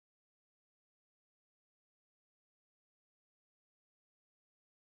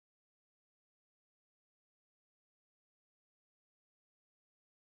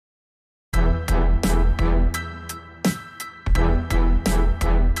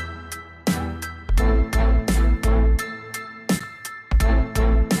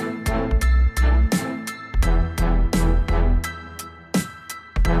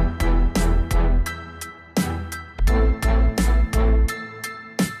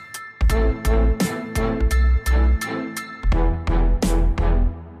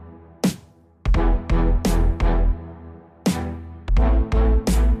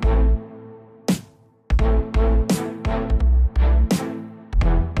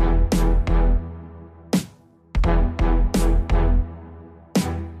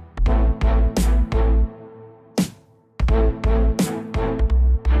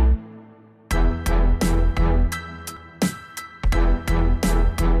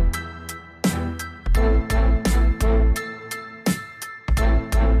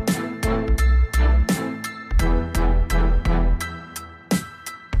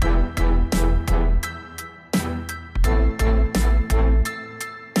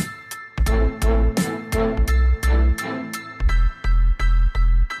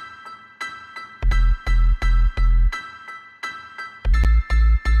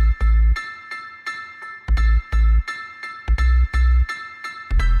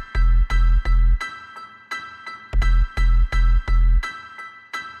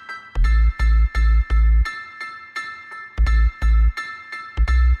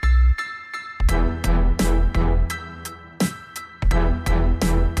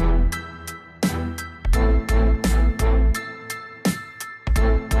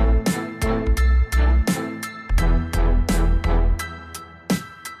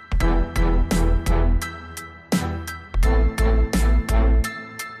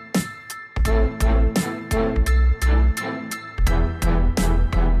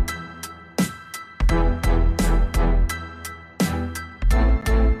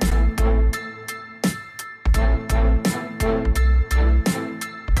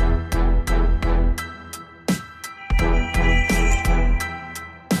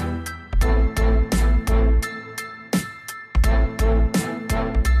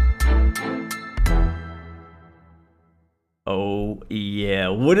Yeah,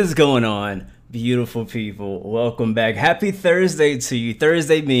 what is going on, beautiful people? Welcome back. Happy Thursday to you.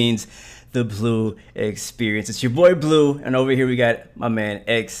 Thursday means the Blue Experience. It's your boy Blue, and over here we got my man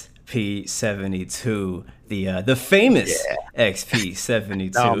XP72, the famous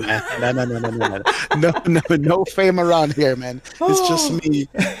XP72. No, man. No fame around here, man. It's just me,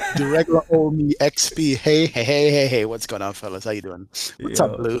 the regular old me, XP. Hey, what's going on, fellas? How you doing? What's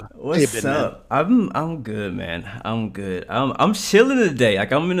up, Blue? What's up? I'm good, man. I'm good. I'm chilling today.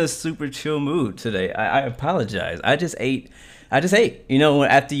 Like, I'm in a super chill mood today. I apologize. I just ate. You know,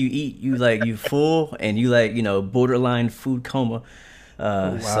 after you eat, you full and you borderline food coma.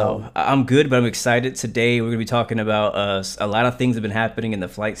 Wow. So I'm good, but I'm excited. Today we're gonna be talking about a lot of things have been happening in the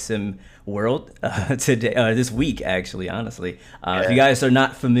flight sim world today, this week actually. Honestly, if you guys are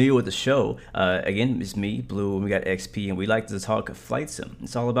not familiar with the show, again, it's me, Blue, and we got XP, and we like to talk flight sim.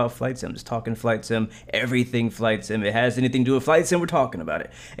 It's all about flight sim, just talking flight sim, everything flight sim. It has anything to do with flight sim, we're talking about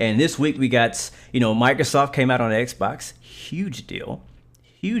it. And this week we got, Microsoft came out on Xbox, huge deal.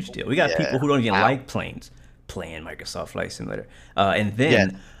 We got people who don't even like planes playing Microsoft Flight Simulator. And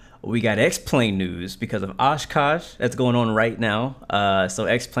then we got X-Plane news because of Oshkosh that's going on right now. So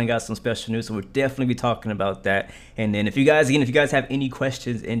X-Plane got some special news, so we'll definitely be talking about that. And then if you guys have any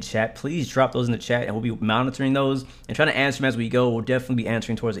questions in chat, please drop those in the chat, and we'll be monitoring those and trying to answer them as we go. We'll definitely be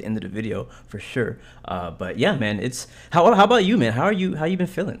answering towards the end of the video for sure. But yeah, man, how about you, man? How you been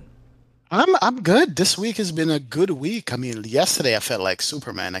feeling? I'm good. This week has been a good week. I mean, yesterday I felt like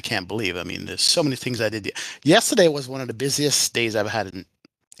Superman. I can't believe. I mean, there's so many things I did. Yesterday was one of the busiest days I've had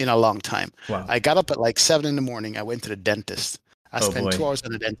in a long time. Wow. I got up at like 7 in the morning. I went to the dentist. I spent 2 hours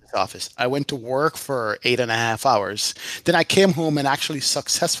in the dentist's office. I went to work for 8.5 hours. Then I came home and actually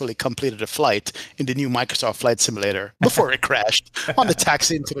successfully completed a flight in the new Microsoft Flight Simulator before it crashed on the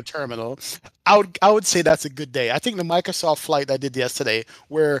taxi into the terminal. I would say that's a good day. I think the Microsoft flight I did yesterday,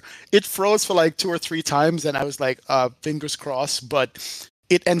 where it froze for like 2 or 3 times, and I was like, fingers crossed, but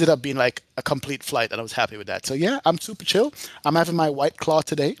it ended up being like a complete flight, and I was happy with that. So yeah, I'm super chill. I'm having my White Claw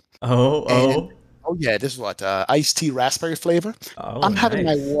today. Oh yeah, this is what iced tea raspberry flavor. I'm having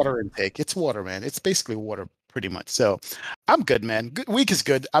my water intake. It's water, man. It's basically water pretty much. So I'm good, man. Good week is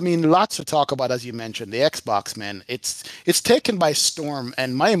good. I mean, lots to talk about, as you mentioned. The Xbox, man, it's taken by storm,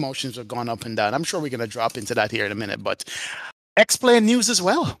 and my emotions have gone up and down. I'm sure we're gonna drop into that here in a minute, but X-Plane news as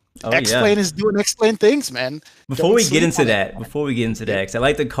well. X-Plane is doing X-Plane things, man. Before we get into that, because I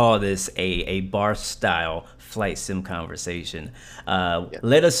like to call this a bar style flight sim conversation.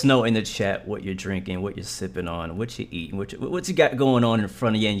 Let us know in the chat what you're drinking, what you're sipping on, what you're eating, what you got going on in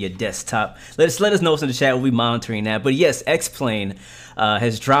front of you in your desktop. Let us know in the chat. We'll be monitoring that. But yes, X-Plane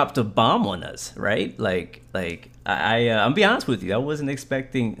has dropped a bomb on us, right? I'm be honest with you, I wasn't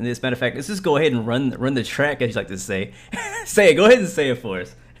expecting this. Matter of fact, let's just go ahead and run the track, as you like to say. Say it. Go ahead and say it for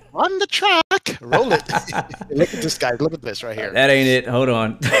us. Run the track. Roll it. Look at this, guys. Look at this right here. That ain't it. Hold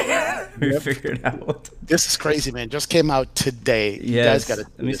on. We figured it out. This is crazy, man. Just came out today. Yes. You guys got to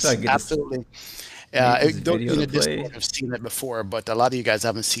do this. Absolutely. Don't in the Discord have seen it before, but a lot of you guys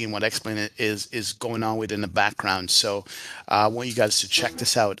haven't seen what X-Plane is going on with in the background. So I want you guys to check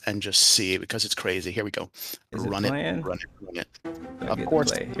this out and just see it, because it's crazy. Here we go. Run it. Of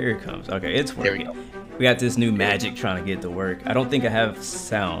course. Here it comes. Okay, it's working. We got this new magic trying to get to work. I don't think I have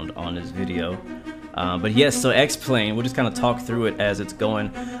sound on this video. But yes, so X-Plane, we'll just kind of talk through it as it's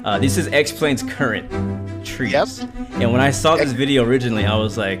going. This is X-Plane's current trees. Yep. And when I saw this video originally, I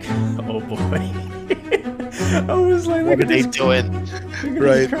was like, oh boy. I was like, what are they doing?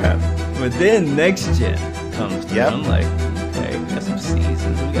 Right. Crap. But then NextGen comes through. I'm like, okay, we got some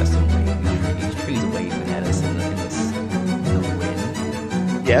seasons, we got some waving trees waving at us in the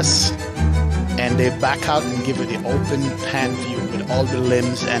wind. Yes. And they back out and give it the open pan view with all the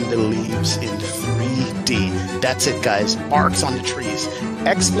limbs and the leaves in 3D. That's it, guys. Marks on the trees.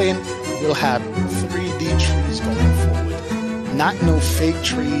 X-Plane will have 3D trees going forward. Not no fake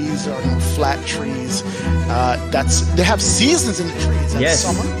trees or no flat trees. They have seasons in the trees. That's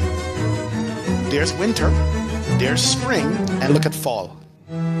summer. There's winter. There's spring. And look at fall.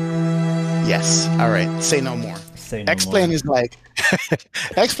 Yes. All right. Say no more. X-Plane is like,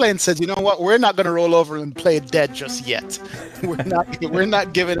 X-Plane says, you know what? We're not going to roll over and play dead just yet. We're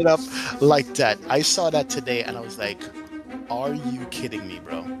not giving it up like that. I saw that today and I was like, are you kidding me,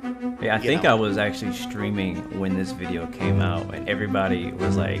 bro? Yeah, I think I was actually streaming when this video came out, and everybody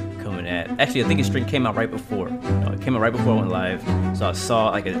was like coming at. Actually, I think it came out right before. It came out right before I went live, so I saw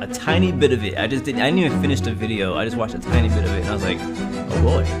like a tiny bit of it. I didn't even finish the video. I just watched a tiny bit of it, and I was like, oh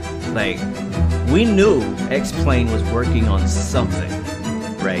boy, like we knew X-Plane was working on something.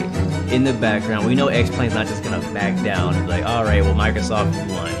 right? In the background, we know X-Plane's not just gonna back down and be like, all right, well, Microsoft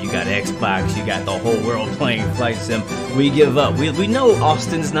won. You got Xbox, you got the whole world playing Flight Sim. We give up. We know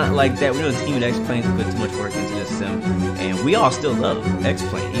Austin's not like that. We know the team at X-Plane put too much work into this sim, and we all still love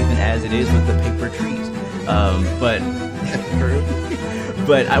X-Plane, even as it is with the paper trees. But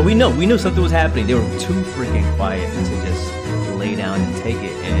we knew something was happening. They were too freaking quiet to just lay down and take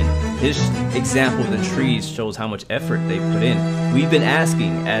it. And this example of the trees shows how much effort they put in. We've been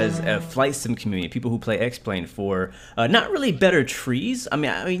asking as a flight sim community, people who play X-Plane, for not really better trees. I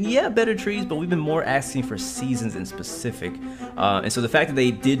mean, yeah, better trees, but we've been more asking for seasons in specific. And so the fact that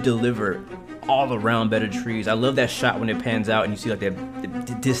they did deliver all around better trees. I love that shot when it pans out and you see like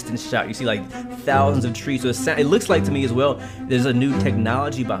the distance shot. You see like thousands of trees. So it looks like to me as well, there's a new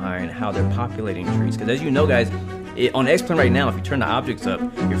technology behind how they're populating trees. Because as you know, guys, on X-Plane right now, if you turn the objects up,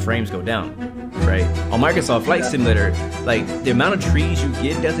 your frames go down, right? On Microsoft Flight Simulator, like the amount of trees you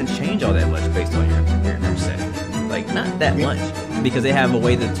get doesn't change all that much based on your setting. Like not that much, because they have a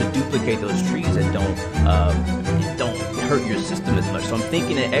way to duplicate those trees that don't hurt your system as much. So I'm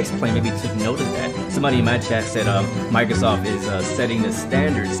thinking that X-Plane maybe took note of that. Somebody in my chat said Microsoft is setting the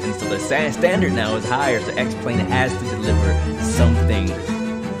standards, and so the standard now is higher, so X-Plane has to deliver something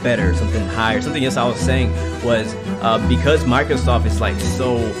better, something higher. Something else I was saying was because Microsoft is like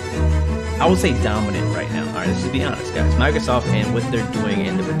so, I would say, dominant right now. All right, let's just be honest, guys. Microsoft and what they're doing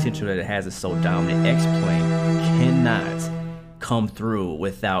and the potential that it has is so dominant. X-Plane cannot come through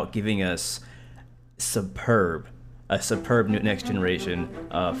without giving us a superb new next generation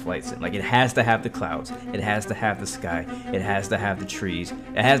flight sim. Like, it has to have the clouds, it has to have the sky, it has to have the trees,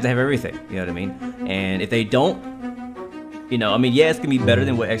 it has to have everything. You know what I mean? And if they don't, yeah, it's gonna be better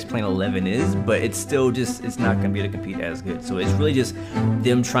than what X-Plane 11 is, but it's still just, it's not gonna be able to compete as good. So it's really just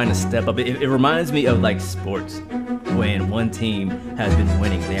them trying to step up. It reminds me of like sports, when one team has been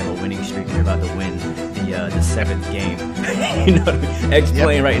winning, they have a winning streak, and they're about to win the seventh game.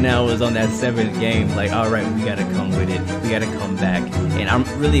 X-Plane right now is on that seventh game. Like, all right, we gotta come with it. We gotta come back, and I'm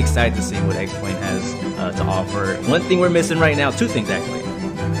really excited to see what X-Plane has to offer. One thing we're missing right now, two things actually.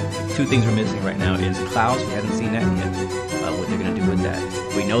 Two things we're missing right now is clouds. We haven't seen that yet. What they're gonna do with that.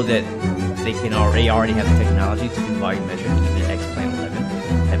 We know that they already have the technology to do volume measuring, even X-Plane 11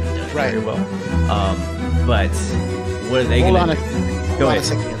 haven't done it very well. But what are they gonna do? Go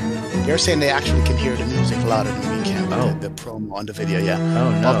ahead. You're saying they actually can hear the music louder than we can. The promo on the video, yeah. Oh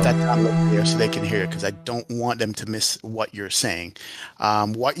no. Up that time over there so they can hear it, because I don't want them to miss what you're saying.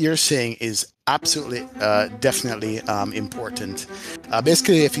 What you're saying is absolutely, definitely important.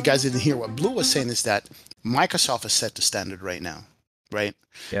 Basically, if you guys didn't hear what Blue was saying, is that Microsoft has set the standard right now, right?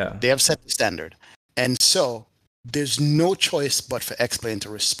 Yeah. They have set the standard. And so there's no choice but for X-Plane to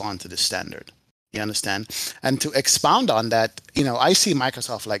respond to the standard. You understand? And to expound on that, I see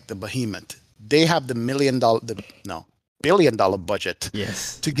Microsoft like the behemoth. They have the $1 billion budget,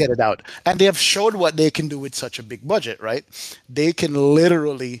 yes, to get it out. And they have showed what they can do with such a big budget, right? They can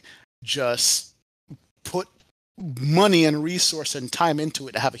literally just put money and resource and time into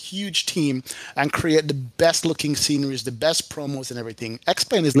it to have a huge team and create the best looking sceneries, the best promos and everything.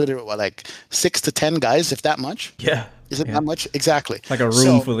 X-Plane is literally like 6 to 10 guys, if that much. Yeah. Is it that much? Exactly. Like a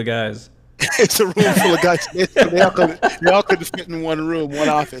room full of guys. It's a room full of guys. They all could fit in one room, one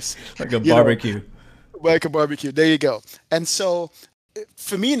office. Like a barbecue. Like a barbecue. There you go. And so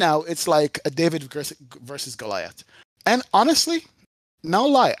for me now, it's like a David versus Goliath. And honestly, no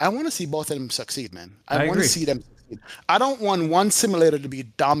lie, I want to see both of them succeed, man. I want to see them succeed. I don't want one simulator to be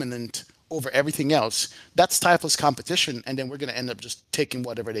dominant over everything else. That stifles competition, and then we're going to end up just taking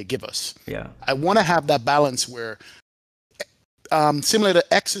whatever they give us. Yeah. I want to have that balance where simulator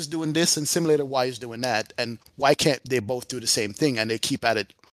X is doing this and simulator Y is doing that, and why can't they both do the same thing and they keep at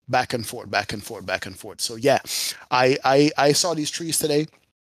it back and forth, back and forth, back and forth. So yeah, I saw these trees today,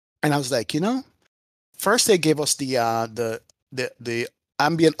 and I was like, first they gave us the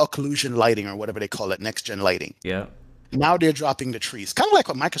ambient occlusion lighting, or whatever they call it, next-gen lighting. Yeah. Now they're dropping the trees, kind of like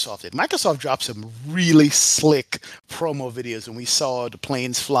what Microsoft did. Microsoft dropped some really slick promo videos, and we saw the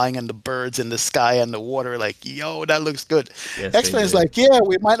planes flying and the birds in the sky and the water. Like, yo, that looks good. Yes, X-Men is like, yeah,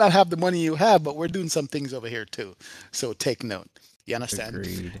 we might not have the money you have, but we're doing some things over here too. So take note. You understand?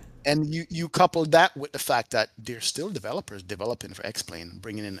 Agreed. And you couple that with the fact that there's still developers developing for X-Plane,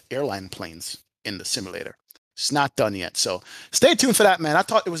 bringing in airline planes in the simulator. It's not done yet. So stay tuned for that, man. I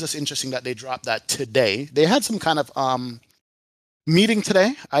thought it was just interesting that they dropped that today. They had some kind of meeting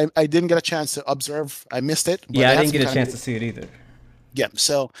today. I didn't get a chance to observe. I missed it. Yeah, I didn't get a chance to see it either. Yeah.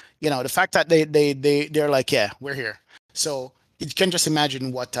 So, the fact that they're like, yeah, we're here. So, you can just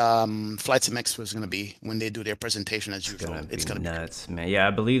imagine what Flight Sim Expo is going to be when they do their presentation as usual. It's going to be nuts, man. Yeah,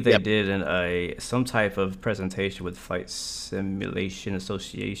 I believe they did some type of presentation with Flight Simulation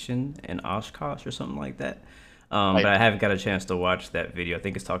Association in Oshkosh or something like that. But I haven't got a chance to watch that video. I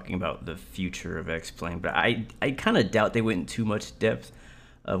think it's talking about the future of X-Plane, but I kind of doubt they went in too much depth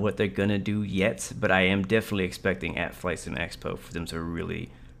of what they're gonna do yet. But I am definitely expecting at Flight Sim Expo for them to really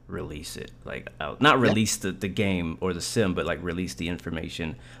release it, like not release the game or the sim, but like release the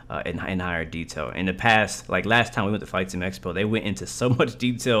information in higher detail. In the past, like last time we went to Flight Sim Expo, they went into so much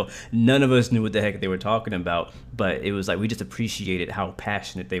detail, none of us knew what the heck they were talking about, but it was like we just appreciated how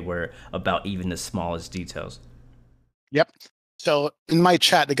passionate they were about even the smallest details. Yep. So in my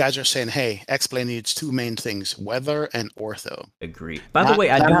chat, the guys are saying, hey, X-Plane needs two main things, weather and ortho. Agree. By the way,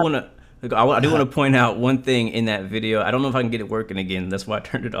 I do want to point out one thing in that video. I don't know if I can get it working again. That's why I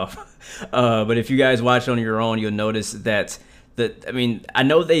turned it off. But if you guys watch on your own, you'll notice that I mean, I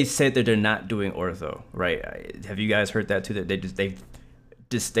know they said that they're not doing ortho, right? Have you guys heard that too? That they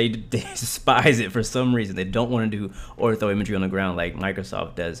despise it for some reason. They don't want to do ortho imagery on the ground like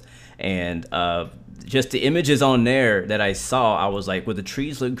Microsoft does. And just the images on there that I saw, I was like, well, the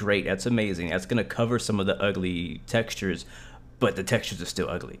trees look great. That's amazing. That's going to cover some of the ugly textures, but the textures are still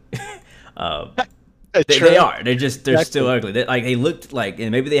ugly. They are. They're still ugly. They looked like,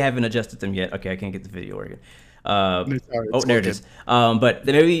 and maybe they haven't adjusted them yet. Okay, I can't get the video working. There it is. But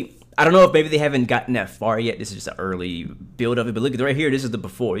maybe, I don't know if maybe they haven't gotten that far yet. This is just an early build of it. But look right here. This is the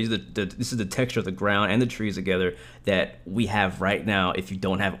before. This is the texture of the ground and the trees together that we have right now. If you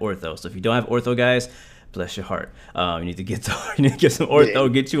don't have ortho, so if you don't have ortho, guys, bless your heart. You need to get some ortho. Yeah.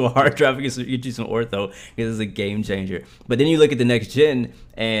 Get you a hard drive. Get you some ortho. Because it's a game changer. But then you look at the next gen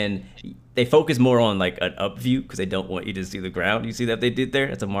and they focus more on like an up view because they don't want you to see the ground. You see that they did there?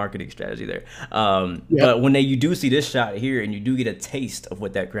 That's a marketing strategy there. But when you do see this shot here and you do get a taste of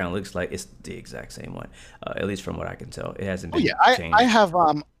what that ground looks like, it's the exact same one. At least from what I can tell, it hasn't been changed. I have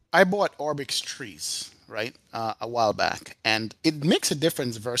I bought Orbix trees, right, a while back, and it makes a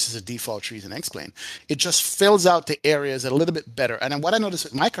difference versus the default trees in X-Plane. It just fills out the areas a little bit better. And what I noticed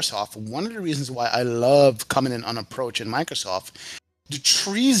with Microsoft, one of the reasons why I love coming in on Approach in Microsoft, the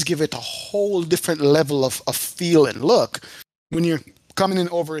trees give it a whole different level of feel and look when you're coming in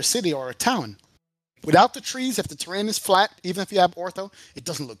over a city or a town. Without the trees, if the terrain is flat, even if you have ortho, it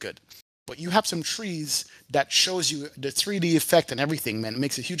doesn't look good. But you have some trees that shows you the 3D effect and everything, man. It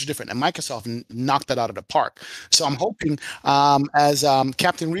makes a huge difference. And Microsoft knocked that out of the park. So I'm hoping, as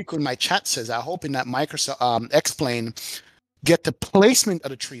Captain Rico in my chat says, I'm hoping that Microsoft X-Plane get the placement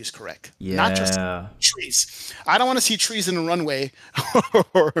of the trees correct. Yeah. Not just trees. I don't want to see trees in the runway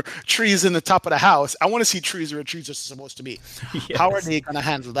or trees in the top of the house. I want to see trees where trees are supposed to be. Yes. How are they going to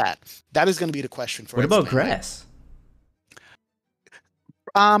handle that? That is going to be the question for What about grass?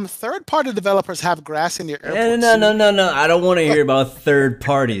 Third-party developers have grass in their airports. No. I don't want to hear about third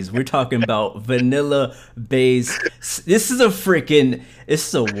parties. We're talking about vanilla base. This is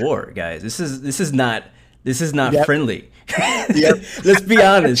a war, guys. This is not friendly. Let's be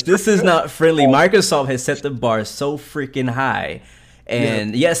honest. This is not friendly. Microsoft has set the bar so freaking high.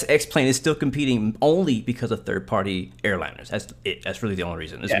 And yes, X-Plane is still competing only because of third-party airliners. That's it. That's really the only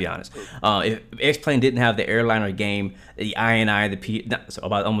reason. Let's be honest. If X-Plane didn't have the airliner game, the INI,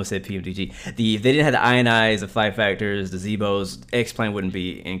 I almost said PMDG. If they didn't have the INIs, the Flight Factors, the Zebos, X-Plane wouldn't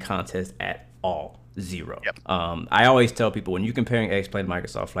be in contest at all. Zero. Yep. I always tell people when you're comparing X-Plane to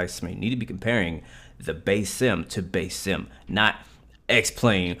Microsoft Flight Sim, you need to be comparing the base sim to base sim, not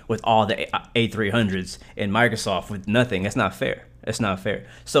X-Plane with all the A300s and Microsoft with nothing. That's not fair. That's not fair.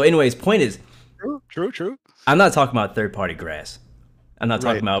 So anyways, point is, True. I'm not talking about third-party grass. I'm not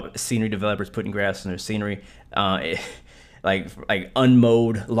talking about scenery developers putting grass in their scenery. Like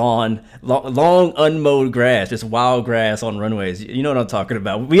unmowed lawn, long unmowed grass, just wild grass on runways. You know what I'm talking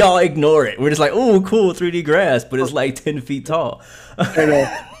about. We all ignore it. We're just like, oh, cool, 3D grass, but it's like 10 feet tall.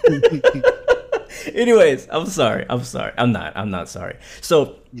 Anyways, I'm sorry. I'm not sorry.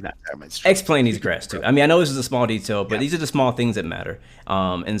 So X-Plane needs grass too. I mean, I know this is a small detail, but these are the small things that matter.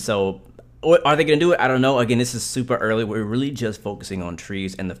 And so are they going to do it? I don't know. Again, this is super early. We're really just focusing on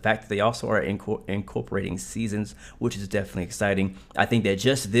trees and the fact that they also are incorporating seasons, which is definitely exciting. I think that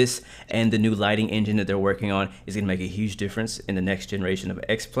just this and the new lighting engine that they're working on is going to make a huge difference in the next generation of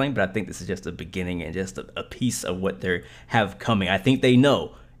X-Plane. But I think this is just the beginning and just a piece of what they have coming. I think they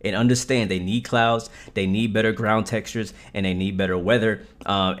know and understand they need clouds, they need better ground textures, and they need better weather,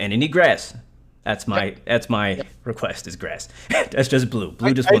 and they need grass. That's my request is grass. That's just Blue.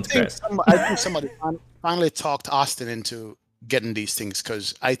 Blue just wants grass. I think somebody finally talked Austin into getting these things,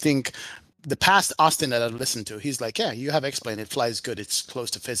 because I think the past Austin that I've listened to, he's like, yeah, you have X-Plane. It flies good. It's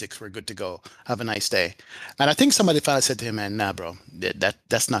close to physics. We're good to go. Have a nice day. And I think somebody finally said to him, man, nah, bro,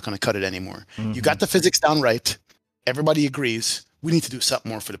 that's not going to cut it anymore. You got the physics down right. Everybody agrees. We need to do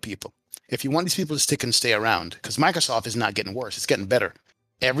something more for the people. If you want these people to stick and stay around, because Microsoft is not getting worse. It's getting better.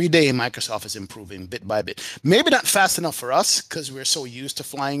 Every day, Microsoft is improving bit by bit. Maybe not fast enough for us because we're so used to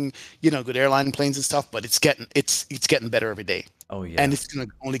flying, good airline planes and stuff. But it's getting better every day. Oh yeah, and it's gonna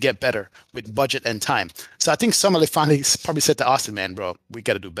only get better with budget and time. So I think somebody finally probably said to Austin, "Man, bro, we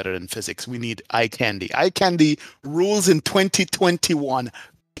got to do better than physics. We need eye candy. Eye candy rules in 2021.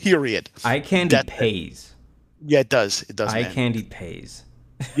 Period. Eye candy pays. Yeah, it does. It does. Eye man. candy pays.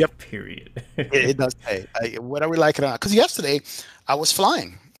 Yep. Period. it does pay. Whether we like it or not. Because yesterday I was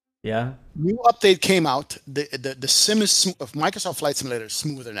flying. Yeah. New update came out. The sim is of Microsoft Flight Simulator is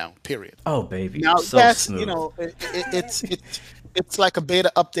smoother now. Period. Oh baby. Now so yes, smooth. It's like a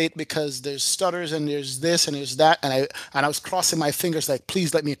beta update because there's stutters and there's this and there's that, and I was crossing my fingers like,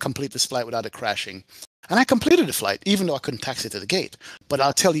 please let me complete this flight without it crashing. And I completed the flight, even though I couldn't taxi to the gate. But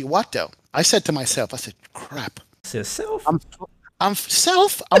I'll tell you what, though, I said to myself, I said, crap. Self? I'm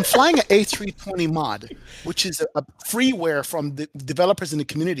flying an A320 mod, which is a freeware from the developers in the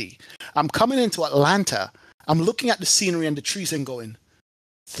community. I'm coming into Atlanta. I'm looking at the scenery and the trees and going,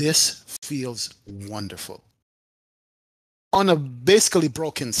 this feels wonderful. On a basically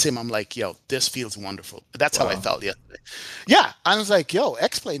broken sim, I'm like, yo, this feels wonderful. That's how I felt yesterday. Yeah, I was like, yo,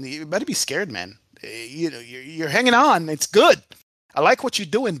 X-Plane, you better be scared, man. You're hanging on. It's good. I like what you're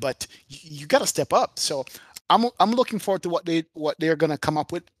doing, but you got to step up. So I'm looking forward to what they're going to come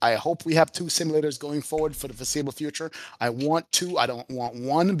up with. I hope we have 2 simulators going forward for the foreseeable future. I want 2. I don't want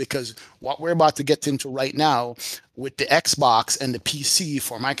 1 because what we're about to get into right now with the Xbox and the PC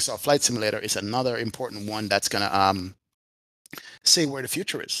for Microsoft Flight Simulator is another important one that's going to say where the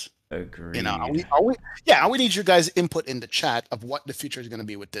future is. Agreed. We need your guys' input in the chat of what the future is going to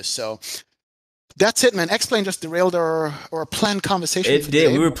be with this. So that's it, man. X-Plane just derailed our planned conversation. It did.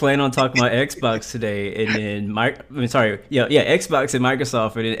 Today. We were planning on talking about Xbox today, and then Xbox and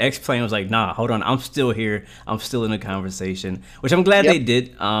Microsoft, and then X-Plane was like, "Nah, hold on, I'm still here. I'm still in the conversation," which I'm glad they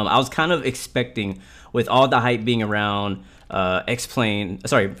did. I was kind of expecting, with all the hype being around Xbox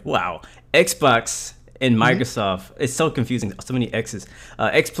and Microsoft. It's so confusing. So many X's.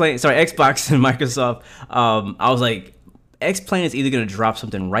 Xbox and Microsoft. I was like, X-Plane is either gonna drop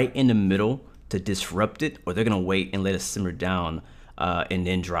something right in the middle to disrupt it, or they're gonna wait and let it simmer down and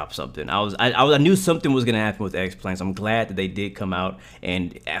then drop something. I knew something was gonna happen with X-Plane, so I'm glad that they did come out.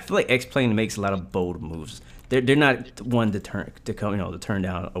 And I feel like X-Plane makes a lot of bold moves. They're not one to turn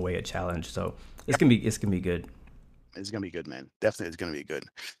down away a challenge. So it's gonna be good. It's gonna be good, man. Definitely, it's gonna be good.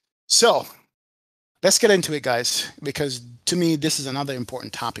 So let's get into it, guys, because to me, this is another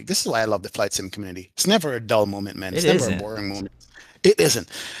important topic. This is why I love the flight sim community. It's never a dull moment, man. It's never a boring moment. It isn't.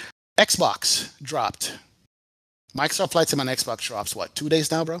 Xbox dropped. Microsoft Flight Sim on Xbox drops, what, 2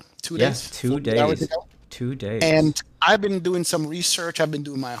 days now, bro? 2 days? 2 days. 2 days. And I've been doing some research. I've been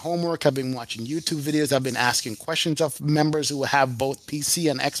doing my homework. I've been watching YouTube videos. I've been asking questions of members who have both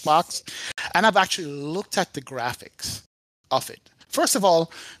PC and Xbox. And I've actually looked at the graphics of it. First of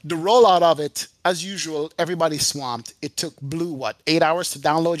all, the rollout of it, as usual, everybody's swamped. It took Blue, 8 hours to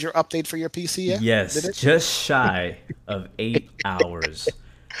download your update for your PC? Yeah? Yes, just shy of 8 hours.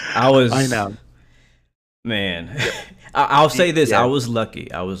 I know. Man, I'll say this. Yeah. I was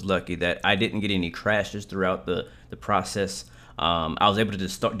lucky. I was lucky that I didn't get any crashes throughout the process. I was able to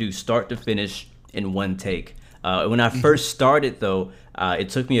do start to finish in one take. When I first started, though, it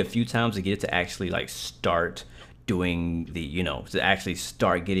took me a few times to get it to actually start doing to actually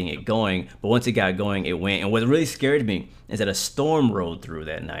start getting it going. But once it got going, it went. And what really scared me is that a storm rolled through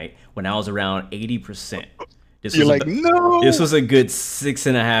that night when I was around 80%. You're like, no. This was a good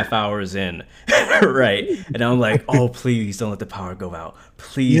 6.5 hours in, right? And I'm like, oh, please don't let the power go out.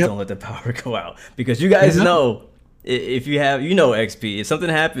 Please don't let the power go out. Because you guys know, if you have, XP, if something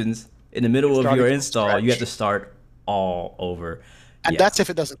happens in the middle of your install, you have to start all over. And that's if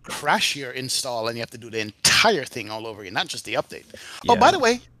it doesn't crash your install and you have to do the entire thing all over again, not just the update. Yeah. Oh, by the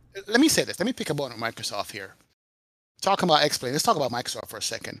way, let me say this. Let me pick a bone at Microsoft here. Talking about X-Plane, let's talk about Microsoft for a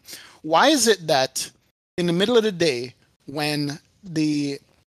second. Why is it that in the middle of the day when the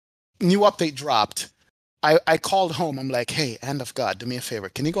new update dropped, I called home. I'm like, hey, hand of God, do me a favor.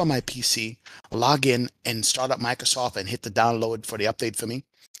 Can you go on my PC, log in, and start up Microsoft and hit the download for the update for me?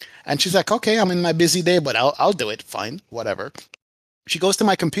 And she's like, okay, I'm in my busy day, but I'll do it. Fine, whatever. She goes to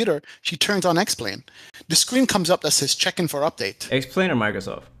my computer. She turns on X-Plane. The screen comes up that says checking for update. X-Plane or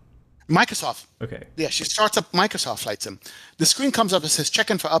Microsoft? Microsoft. Okay. Yeah, she starts up Microsoft Flight Sim. The screen comes up that says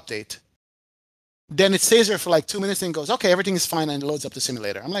checking for update. Then it stays there for like 2 minutes and goes, okay, everything is fine, and it loads up the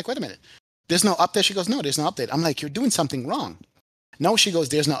simulator. I'm like, wait a minute. There's no update? She goes, no, there's no update. I'm like, you're doing something wrong. No, she goes,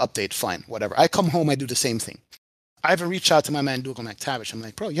 there's no update. Fine, whatever. I come home, I do the same thing. I even reached out to my man, Dougal McTavish. I'm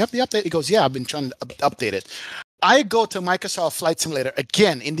like, bro, you have the update? He goes, yeah, I've been trying to update it. I go to Microsoft Flight Simulator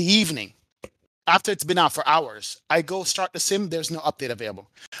again in the evening after it's been out for hours. I go start the sim. There's no update available.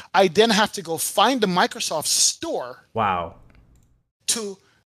 I then have to go find the Microsoft store. Wow. To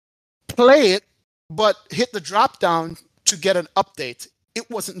play it, but hit the drop down to get an update. It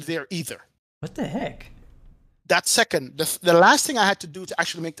wasn't there either. What the heck? That second, the last thing I had to do to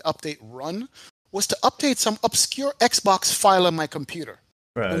actually make the update run was to update some obscure Xbox file on my computer.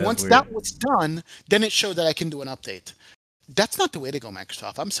 Bro, and once that was done, then it showed that I can do an update. That's not the way to go,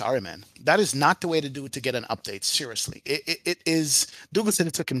 Microsoft. I'm sorry, man. That is not the way to do it to get an update. Seriously. It is. Dougal said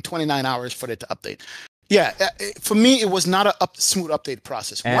it took him 29 hours for it to update. Yeah, for me, it was not a smooth update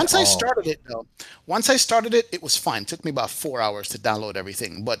process. Once I started it, though, it was fine. It took me about 4 hours to download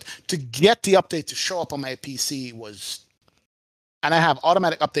everything. But to get the update to show up on my PC was... And I have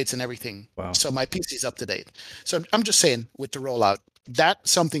automatic updates and everything. Wow. So my PC is up to date. So I'm just saying, with the rollout, that's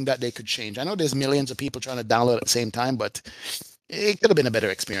something that they could change. I know there's millions of people trying to download at the same time, but it could have been a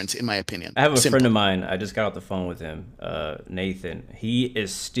better experience, in my opinion. I have a friend of mine. I just got off the phone with him, Nathan. He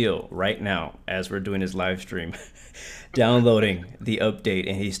is still, right now, as we're doing his live stream, downloading the update,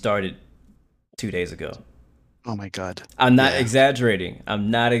 and he started 2 days ago. Oh my God. I'm not exaggerating.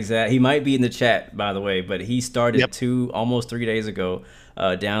 He might be in the chat, by the way, but he started almost 3 days ago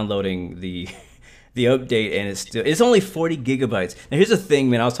downloading the update, and it's only 40 gigabytes. Now here's the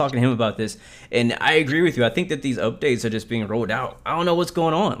thing, man. I was talking to him about this, and I agree with you. I think that these updates are just being rolled out. I don't know what's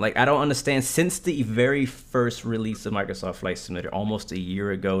going on. Like, I don't understand. Since the very first release of Microsoft Flight Simulator, almost a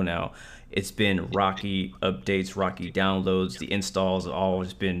year ago now, it's been rocky updates, rocky downloads. The installs have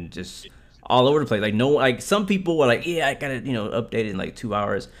always been just all over the place. Like some people were like, yeah, I gotta update it in like 2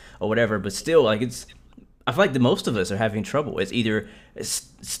 hours or whatever, but still, like, I feel like the most of us are having trouble. It's either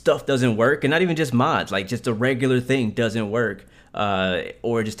stuff doesn't work, and not even just mods, like just a regular thing doesn't work,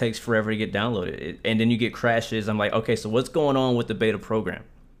 or it just takes forever to get downloaded, and then you get crashes. I'm like, okay, so what's going on with the beta program?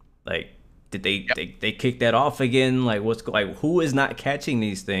 Like, did they kick that off again? Like, who is not catching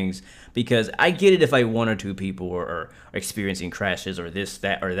these things? Because I get it if like one or two people are experiencing crashes or this,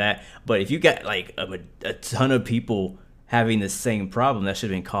 that, or that, but if you got like a ton of people having the same problem, that should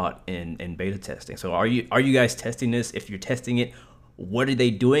have been caught in beta testing. So are you guys testing this? If you're testing it, what are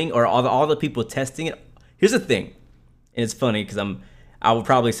they doing? Or all the people testing it? Here's the thing, and it's funny because I would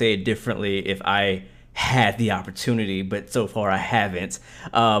probably say it differently if I had the opportunity, but so far I haven't.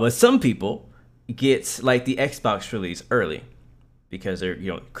 But some people get like the Xbox release early because they're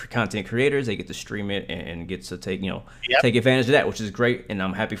content creators. They get to stream it and get to take take advantage of that, which is great, and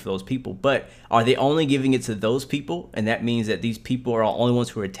I'm happy for those people. But are they only giving it to those people? And that means that these people are the only ones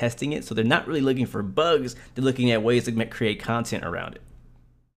who are testing it, so they're not really looking for bugs. They're looking at ways to create content around it.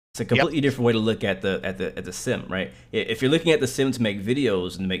 It's a completely different way to look at the sim, right? If you're looking at the sim to make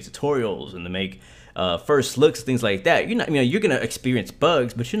videos and to make tutorials and to make first looks, things like that, you're gonna experience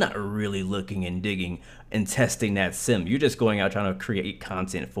bugs, but you're not really looking and digging and testing that sim. You're just going out trying to create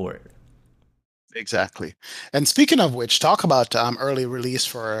content for it. Exactly. And speaking of which, talk about early release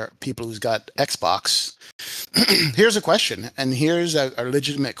for people who's got Xbox. Here's a question, and here's a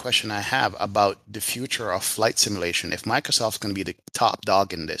legitimate question I have about the future of flight simulation. If Microsoft's going to be the top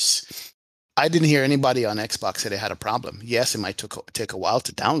dog in this, I didn't hear anybody on Xbox say they had a problem. Yes, it might take a while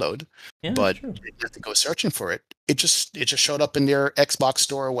to download, but you didn't have to go searching for it. It just showed up in their Xbox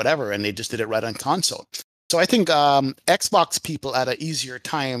store or whatever, and they just did it right on console. So I think Xbox people at an easier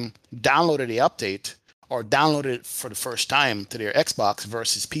time downloaded the update or downloaded it for the first time to their Xbox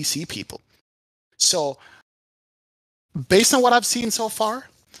versus PC people. So based on what I've seen so far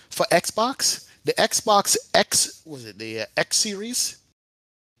for Xbox, the Xbox X, the X series,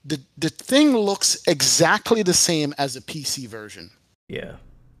 the thing looks exactly the same as the PC version. Yeah.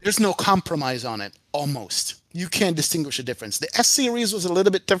 There's no compromise on it, almost. You can't distinguish a difference. The S series was a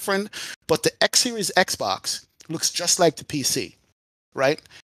little bit different, but the X series Xbox looks just like the PC, right?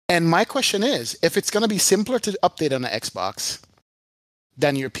 And my question is, if it's going to be simpler to update on the Xbox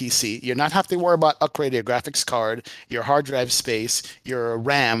than your PC, you're not have to worry about upgrading your graphics card, your hard drive space, your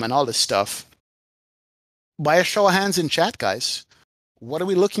RAM, and all this stuff. By a show of hands in chat, guys, what are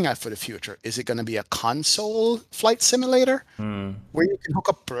we looking at for the future? Is it going to be a console flight simulator where you can hook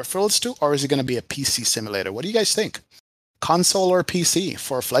up peripherals to, or is it going to be a PC simulator? What do you guys think? Console or PC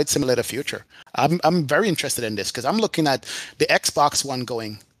for a flight simulator future? I'm very interested in this because I'm looking at the Xbox One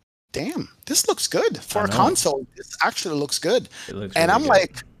going, damn, this looks good for a console. This actually looks good. It looks and really I'm good.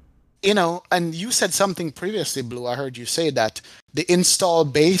 like, And you said something previously, Blue. I heard you say that the install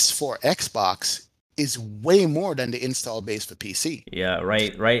base for Xbox is way more than the install base for PC. Yeah,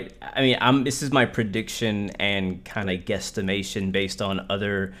 right. I mean, this is my prediction and kind of guesstimation based on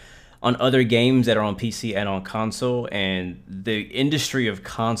other games that are on PC and on console, and the industry of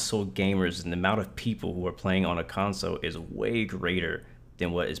console gamers and the amount of people who are playing on a console is way greater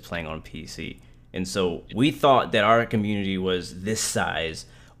than what is playing on PC. And so we thought that our community was this size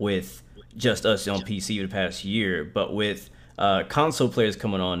with just us on PC for the past year, but with console players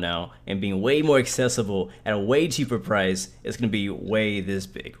coming on now and being way more accessible at a way cheaper price, it's going to be way this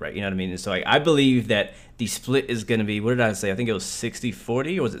big, right? You know what I mean? And so I believe that the split is going to be, what did I say? I think it was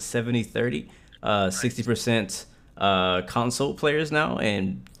 60-40, or was it 70-30? 60% console players now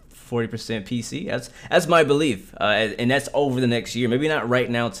and 40% PC. That's my belief, and that's over the next year. Maybe not right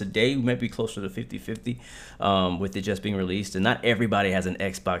now today. We might be closer to 50-50 with it just being released. And not everybody has an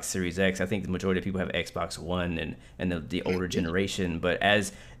Xbox Series X. I think the majority of people have Xbox One and the older generation. But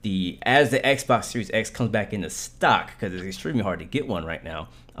as the Xbox Series X comes back into stock, because it's extremely hard to get one right now.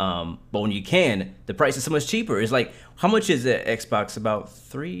 But when you can, the price is so much cheaper. It's like, how much is the Xbox? About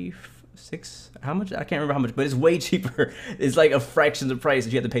 6? How much? I can't remember how much, but it's way cheaper. It's like a fraction of the price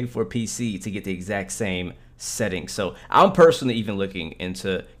that you have to pay for a PC to get the exact same settings. So I'm personally even looking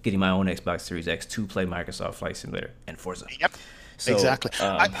into getting my own Xbox Series X to play Microsoft Flight Simulator and Forza. Yep. So, exactly.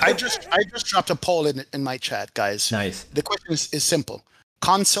 I just dropped a poll in my chat, guys. Nice. The question is simple: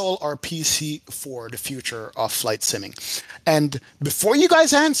 console or PC for the future of flight simming? And before you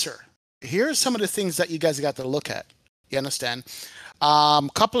guys answer, here's some of the things that you guys got to look at. You understand?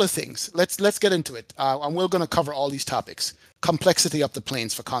 Couple of things. Let's get into it. And we're going to cover all these topics. Complexity of the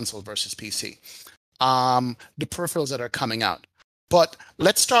planes for console versus PC. The peripherals that are coming out. But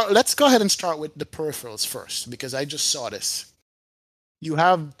let's go ahead and start with the peripherals first, because I just saw this. You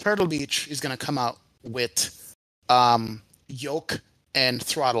have Turtle Beach is going to come out with yoke and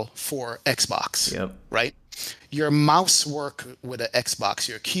throttle for Xbox. Yep. Right? Your mouse work with an Xbox.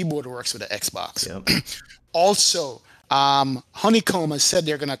 Your keyboard works with an Xbox. Yep. Also, Honeycomb has said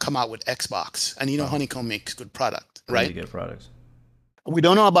they're going to come out with Xbox, and Honeycomb makes good product, right? Really good products. We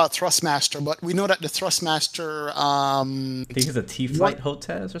don't know about Thrustmaster, but we know that the Thrustmaster, I think it's a T-Flight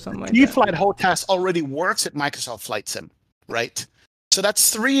HOTAS or something like that. T-Flight HOTAS already works at Microsoft Flight Sim, right? So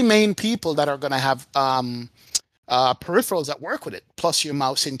that's 3 main people that are going to have peripherals that work with it, plus your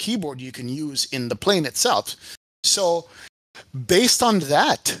mouse and keyboard you can use in the plane itself. So based on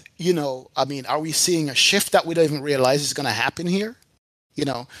that, are we seeing a shift that we don't even realize is going to happen here?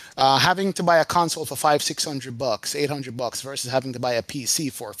 Having to buy a console for $500-$600, $800 versus having to buy a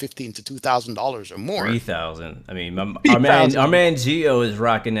PC for $1,500 to $2,000 or more. $3,000. I mean, our man Gio is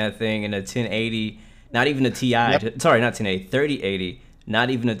rocking that thing in a 1080, not even a Ti. Yep. Sorry, not 1080, 3080, not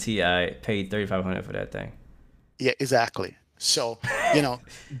even a Ti. Paid $3,500 for that thing. Yeah, exactly. So,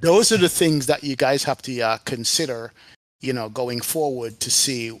 those are the things that you guys have to consider, going forward to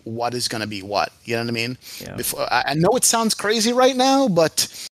see what is going to be what. You know what I mean? Yeah. I know it sounds crazy right now,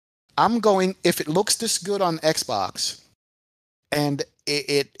 but I'm going, if it looks this good on Xbox and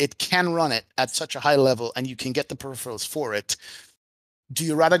it can run it at such a high level and you can get the peripherals for it, do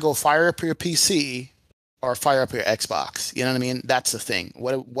you rather go fire up your PC or fire up your Xbox? You know what I mean? That's the thing.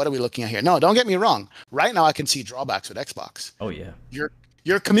 What are we looking at here? No, don't get me wrong. Right now I can see drawbacks with Xbox. Oh yeah.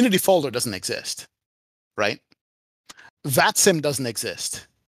 Your community folder doesn't exist, right? VATSIM doesn't exist.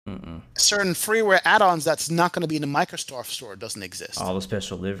 Mm-mm. Certain freeware add-ons that's not going to be in the Microsoft store doesn't exist. All the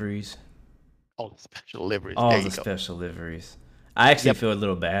special liveries. All the special liveries. All the special liveries. I actually feel a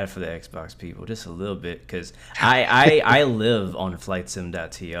little bad for the Xbox people, just a little bit, because I live on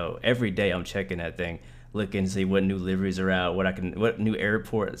flightsim.to. Every day I'm checking that thing, looking to see what new liveries are out, what new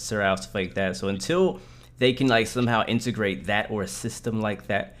airports are out, stuff like that. So until they can somehow integrate that or a system like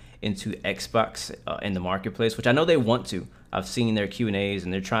that into Xbox in the marketplace, which I know they want to. I've seen their Q&As,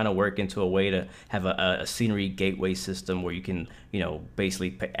 and they're trying to work into a way to have a scenery gateway system where you can,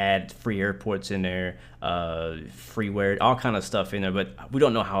 basically add free airports in there, freeware, all kind of stuff in there. But we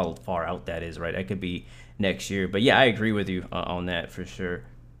don't know how far out that is, right? That could be next year. But yeah, I agree with you on that for sure.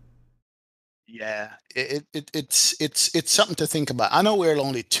 Yeah, it's something to think about. I know we're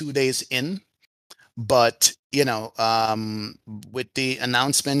only 2 days in, but with the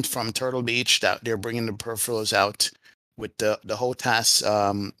announcement from Turtle Beach that they're bringing the peripherals out, with the HOTAS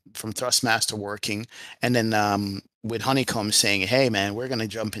from Thrustmaster working, and then with Honeycomb saying, "Hey man, we're gonna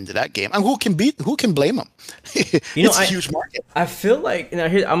jump into that game," and who can blame them? It's a huge market. I feel like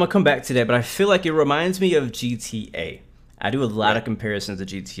I'm gonna come back to that, but I feel like it reminds me of GTA. I do a lot of comparisons to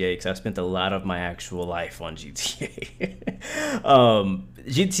GTA because I spent a lot of my actual life on GTA.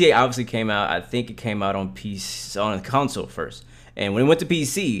 GTA obviously came out. I think it came out on PC, on a console first. And when it went to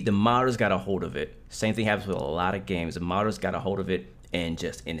PC, the modders got a hold of it. Same thing happens with a lot of games. The modders got a hold of it and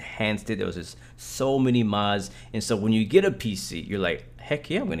just enhanced it. There was just so many mods. And so when you get a PC, you're like, heck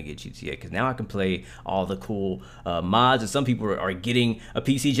yeah, I'm going to get GTA because now I can play all the cool mods. And some people are getting a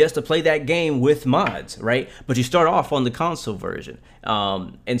PC just to play that game with mods, right? But you start off on the console version.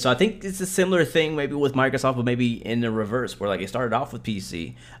 And so I think it's a similar thing maybe with Microsoft, but maybe in the reverse where like it started off with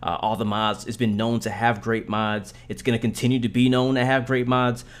PC. All the mods, it's been known to have great mods. It's going to continue to be known to have great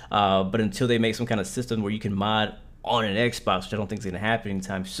mods. But until they make some kind of system where you can mod on an Xbox, which I don't think is going to happen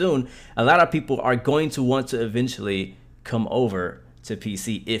anytime soon, a lot of people are going to want to eventually come over to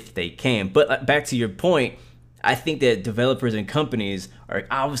PC if they can. But back to your point, I think that developers and companies are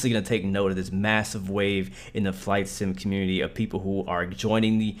obviously going to take note of this massive wave in the flight sim community of people who are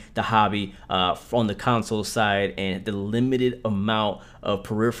joining the hobby on the console side, and the limited amount of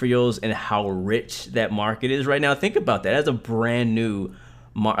peripherals and how rich that market is right now. Think about that. As a brand new,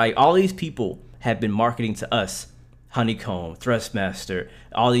 like all these people have been marketing to us, Honeycomb, Thrustmaster,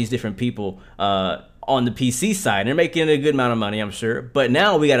 all these different people on the PC side. They're making a good amount of money, I'm sure. But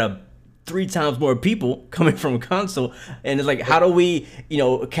now we got 3 times more people coming from console, and it's like, how do we,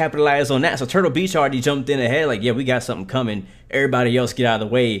 capitalize on that? So Turtle Beach already jumped in ahead, like, yeah, we got something coming. Everybody else get out of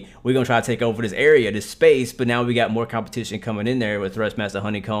the way. We're gonna try to take over this area, this space. But now we got more competition coming in there with Thrustmaster,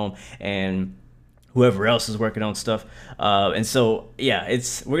 Honeycomb, and whoever else is working on stuff. And so, yeah,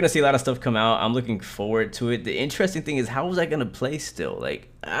 we're going to see a lot of stuff come out. I'm looking forward to it. The interesting thing is, how is that going to play still? Like,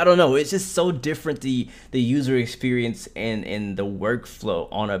 I don't know. It's just so different, the user experience and the workflow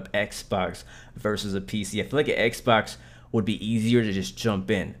on an Xbox versus a PC. I feel like an Xbox would be easier to just jump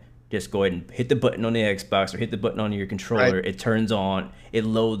in. Just go ahead and hit the button on the Xbox or hit the button on your controller. Right. It turns on, it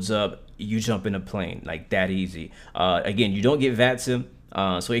loads up, you jump in a plane, like that easy. Again, you don't get VATSIM.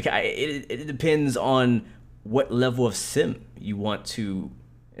 So it depends on what level of sim you want to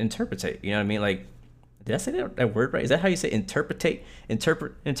interpretate. You know what I mean? Like, did I say that word right? Is that how you say interpretate?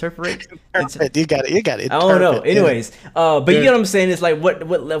 Interpret? You got it. I don't know. Anyways, but you get what I'm saying? It's like, what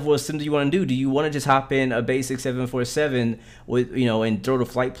level of sim do you want to do? Do you want to just hop in a basic 747 with, and throw the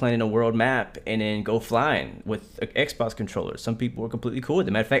flight plan in a world map and then go flying with an Xbox controller? Some people are completely cool with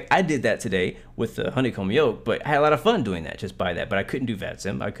it. Matter of fact, I did that today with the Honeycomb Yoke, but I had a lot of fun doing that just by that. But I couldn't do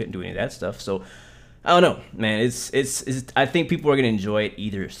VATSIM. I couldn't do any of that stuff. So I don't know, man. It's I think people are gonna enjoy it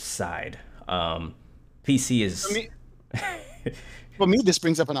either side. PC is. For me, this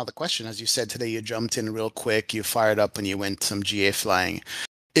brings up another question. As you said today, you jumped in real quick, you fired up, and you went some GA flying.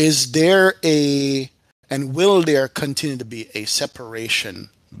 Is there and will there continue to be a separation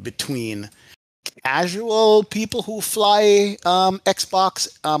between casual people who fly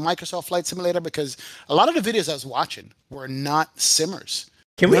Xbox, Microsoft Flight Simulator? Because a lot of the videos I was watching were not simmers.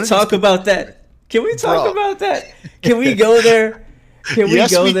 Can we talk about that? Can we talk about that? Can we go there? Can we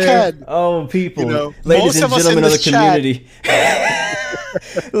go there? Can. Oh, people, ladies and gentlemen of the community,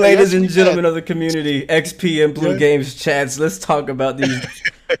 ladies and gentlemen of the community, XP and Blue Games chats. Let's talk about these.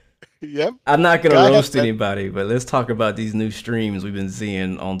 Yep. I'm not gonna roast anybody, but let's talk about these new streams we've been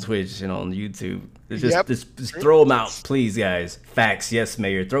seeing on Twitch and on YouTube. Just throw them out, please, guys. Facts, yes,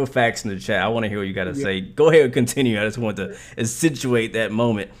 Mayor. Throw facts in the chat. I want to hear what you got to say. Go ahead and continue. I just want to accentuate that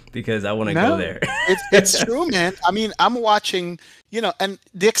moment because I want to go there. It's true, man. I mean, I'm watching, and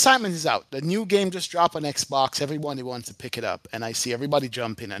the excitement is out. The new game just dropped on Xbox. Everybody wants to pick it up, and I see everybody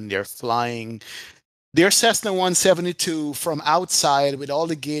jumping and they're flying. Their Cessna 172 from outside with all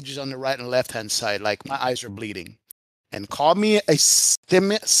the gauges on the right and left hand side. Like, my eyes are bleeding. And call me a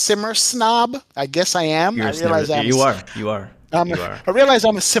simmer snob. I guess I am. You are. I realize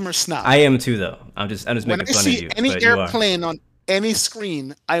I'm a simmer snob. I am too, though. I'm just making fun of you. When I see any airplane on any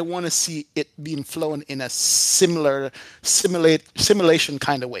screen, I want to see it being flown in a similar simulation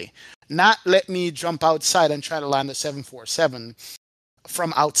kind of way. Not let me jump outside and try to land a 747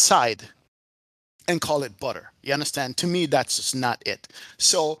 from outside and call it butter. You understand? To me, that's just not it.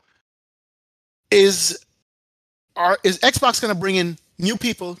 So is Xbox going to bring in new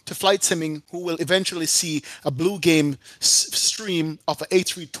people to flight simming who will eventually see a Blue Game stream of an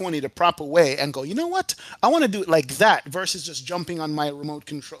A320 the proper way and go, you know what? I want to do it like that versus just jumping on my remote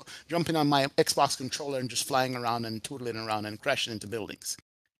control, jumping on my Xbox controller and just flying around and tootling around and crashing into buildings.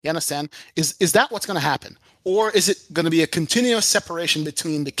 You understand? Is that what's going to happen? Or is it going to be a continuous separation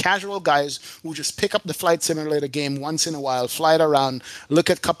between the casual guys who just pick up the flight simulator game once in a while, fly it around, look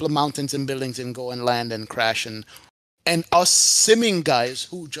at a couple of mountains and buildings and go and land and crash, and us simming guys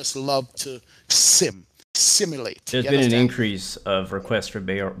who just love to simulate? There's been an increase of requests for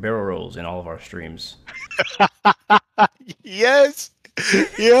barrel rolls in all of our streams. Yes.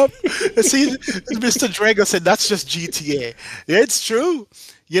 Yep. See, Mr. Drago said that's just GTA. It's true.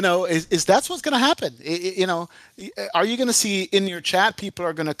 Is that's what's going to happen? Are you going to see in your chat people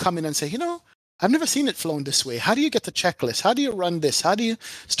are going to come in and say, I've never seen it flown this way. How do you get the checklist? How do you run this? How do you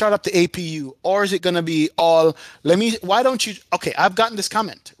start up the APU? Or is it going to be all, why don't you, okay, I've gotten this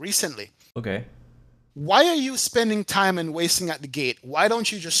comment recently. Okay. Why are you spending time and wasting at the gate? Why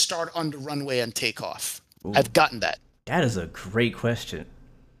don't you just start on the runway and take off? Ooh. I've gotten that. That is a great question.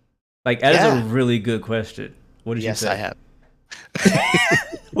 Like, that is a really good question. What did you say? Yes, I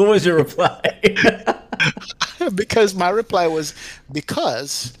have. What was your reply? Because my reply was,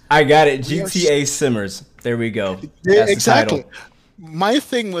 because I got it. GTA Simmers. There we go. That's exactly. The title. My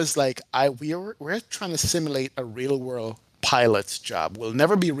thing was like, we're trying to simulate a real world pilot's job. We'll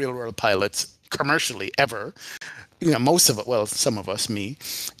never be real world pilots commercially ever. Most of it, well, some of us, me.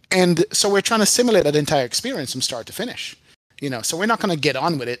 And so we're trying to simulate that entire experience from start to finish. So we're not going to get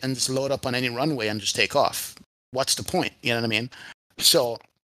on with it and just load up on any runway and just take off. What's the point? You know what I mean? So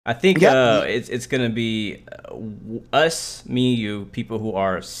I think it's going to be us, me, you, people who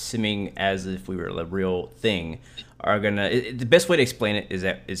are simming as if we were a real thing are going to, the best way to explain it is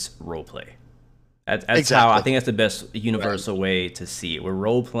that it's role play. That's exactly how I think that's the best universal way to see it. We're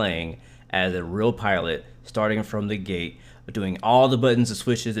role playing as a real pilot, starting from the gate, doing all the buttons, the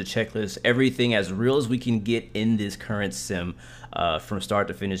switches, the checklists, everything as real as we can get in this current sim, from start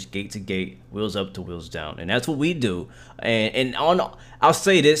to finish, gate to gate, wheels up to wheels down. And that's what we do. And I'll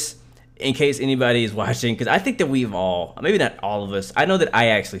say this in case anybody is watching, because I think that we've all, maybe not all of us, I know that I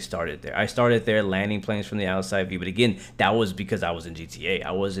actually started there. I started there landing planes from the outside view, but again, that was because I was in GTA.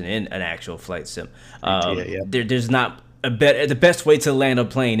 I wasn't in an actual flight sim. There's not the best way to land a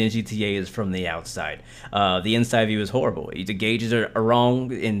plane in GTA is from the outside. The inside view is horrible. The gauges are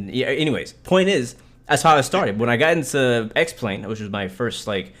wrong. And anyways, point is, that's how I started. When I got into X-Plane, which was my first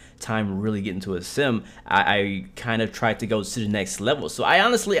time really getting to a sim, I kind of tried to go to the next level. So I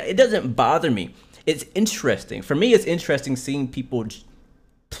honestly, it doesn't bother me. It's interesting. For me, it's interesting seeing people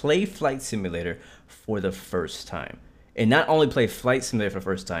play Flight Simulator for the first time. And not only play Flight Simulator for the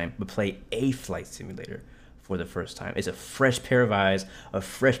first time, but play a flight simulator for the first time. It's a fresh pair of eyes, a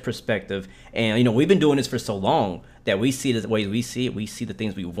fresh perspective. And, we've been doing this for so long that we see it the way we see it. We see the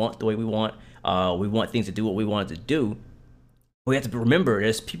things we want the way we want. We want things to do what we want it to do. We have to remember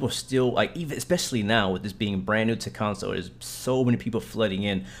there's people still, even especially now with this being brand new to console, there's so many people flooding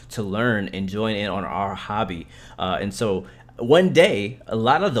in to learn and join in on our hobby. And so one day, a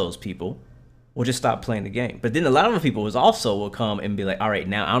lot of those people will just stop playing the game. But then a lot of people will come and be like, all right,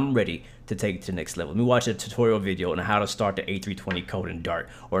 now I'm ready to take it to the next level. Let me watch a tutorial video on how to start the A320 code in Dart,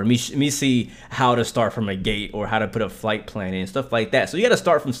 or me see how to start from a gate, or how to put a flight plan in, stuff like that. So you got to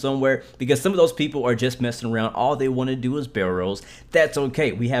start from somewhere, because some of those people are just messing around. All they want to do is barrel rolls. That's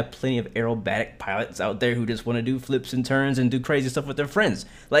okay. We have plenty of aerobatic pilots out there who just want to do flips and turns and do crazy stuff with their friends.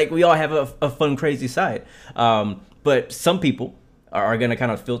 We all have a fun, crazy side. But some people are going to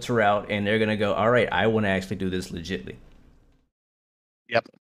kind of filter out, and they're going to go, all right, I want to actually do this legitly.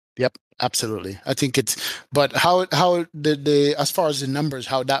 Yep, absolutely. I think but how as far as the numbers,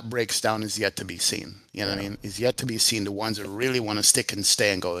 how that breaks down is yet to be seen. You know what I mean? Is yet to be seen. The ones that really want to stick and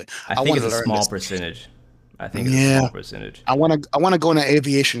stay and go, I think it's a small percentage. I think it's a small percentage. I want to go in an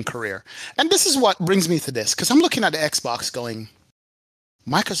aviation career. And this is what brings me to this, because I'm looking at the Xbox going,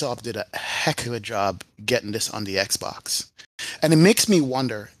 Microsoft did a heck of a job getting this on the Xbox. And it makes me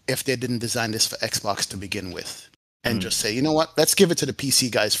wonder if they didn't design this for Xbox to begin with, and just say, you know what, let's give it to the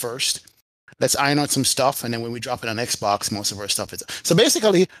PC guys first. Let's iron out some stuff, and then when we drop it on Xbox, most of our stuff is. So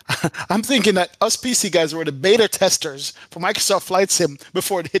basically, I'm thinking that us PC guys were the beta testers for Microsoft Flight Sim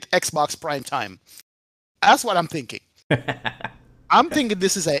before it hit Xbox Prime Time. That's what I'm thinking. I'm thinking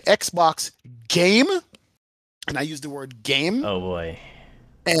this is a Xbox game, and I use the word game. Oh boy.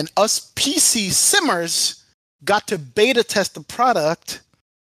 And us PC simmers got to beta test the product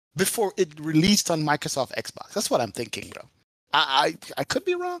before it released on Microsoft Xbox. That's what I'm thinking, bro. I could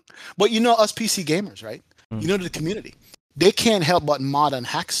be wrong, but us PC gamers, right? The community. They can't help but mod and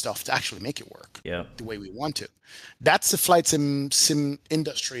hack stuff to actually make it work the way we want to. That's the flight sim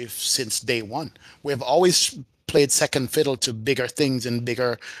industry since day one. We've always played second fiddle to bigger things and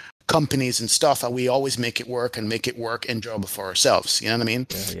bigger companies and stuff, and we always make it work enjoyable for ourselves. You know what I mean?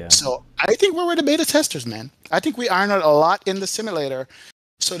 Yeah. So I think we're the beta testers, man. I think we iron out a lot in the simulator,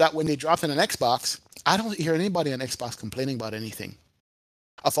 so that when they drop in an Xbox, I don't hear anybody on Xbox complaining about anything.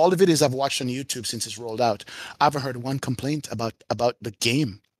 Of all the videos I've watched on YouTube since it's rolled out, I haven't heard one complaint about the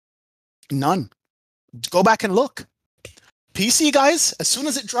game. None. Go back and look. PC guys, as soon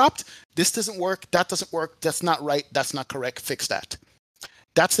as it dropped, this doesn't work, that doesn't work, that's not right, that's not correct, fix that.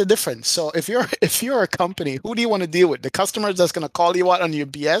 That's the difference. So if you're a company, who do you want to deal with? The customers that's going to call you out on your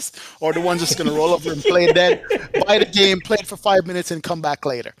BS, or the ones that's going to roll over and play dead, buy the game, play it for 5 minutes, and come back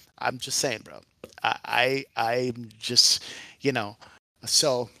later? I'm just saying, bro. I'm just, you know,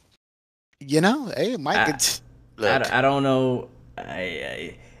 so, hey, Mike, it's look. I don't know.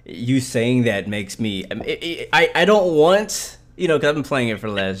 You saying that makes me. I don't want, because I've been playing it for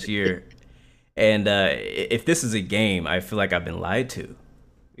the last year, and if this is a game, I feel like I've been lied to.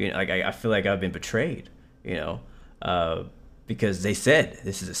 I feel like I've been betrayed. Because they said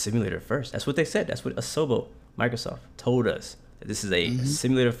this is a simulator first. That's what they said. That's what Asobo, Microsoft, told us. That this is a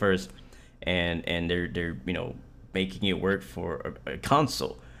simulator first, and they're making it work for a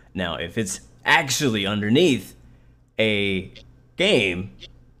console. Now, if it's actually underneath a game,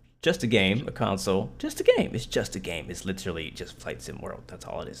 just a game, a console, just a game. It's just a game. It's literally just Flight Sim World. That's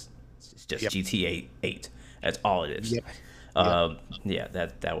all it is. It's just GTA 8. That's all it is. Yeah,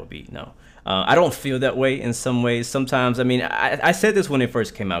 that would be no. I don't feel that way in some ways. Sometimes, I said this when it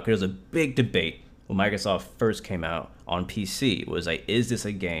first came out, because there was a big debate when Microsoft first came out on PC. It was like, is this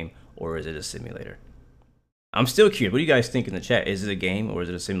a game or is it a simulator? I'm still curious. What do you guys think in the chat? Is it a game or is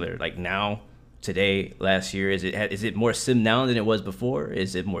it a simulator? Like now, today, last year, is it more sim now than it was before?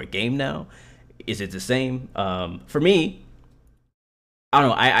 Is it more game now? Is it the same? For me, I don't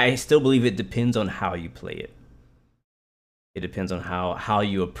know. I still believe it depends on how you play it. It depends on how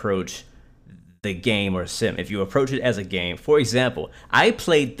you approach the game or sim. If you approach it as a game, for example, I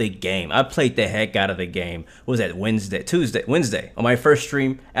played the game. I played the heck out of the game. What was that? Wednesday on my first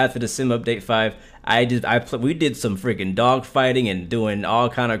stream after the Sim Update 5. We did some freaking dog fighting and doing all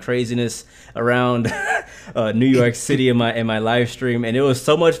kind of craziness around New York City in my live stream, and it was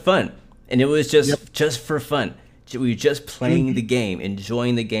so much fun. And it was just for fun. We were just playing the game,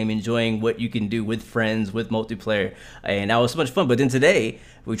 enjoying what you can do with friends, with multiplayer, and that was so much fun. But then today,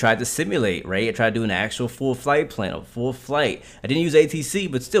 we tried to simulate, right? I tried to do an actual full flight plan, a full flight. I didn't use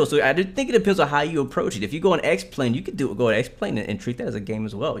ATC, but still. So I think it depends on how you approach it. If you go on X-Plane, you could go on X-Plane and treat that as a game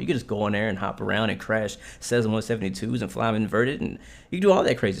as well. You could just go on there and hop around and crash Cessna 172s and fly them inverted, and you can do all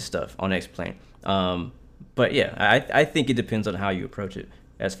that crazy stuff on X-Plane. But yeah, I think it depends on how you approach it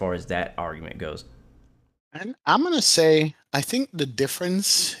as far as that argument goes. And I'm going to say, I think the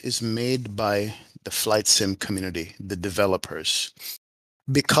difference is made by the flight sim community, the developers.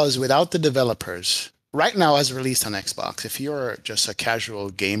 Because without the developers, right now as released on Xbox, if you're just a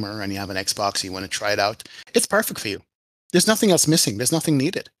casual gamer and you have an Xbox and you want to try it out, it's perfect for you. There's nothing else missing. There's nothing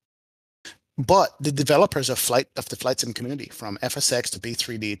needed. But the developers of the flight sim community, from FSX to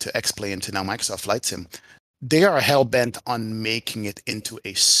B3D to X-Plane to now Microsoft Flight Sim, they are hell-bent on making it into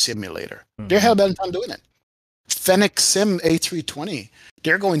a simulator. They're hell-bent on doing it. Fenix Sim A320,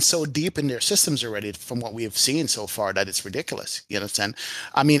 they're going so deep in their systems already from what we have seen so far that it's ridiculous. You understand?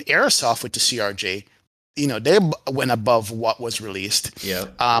 Airsoft with the CRJ, they went above what was released. Yeah.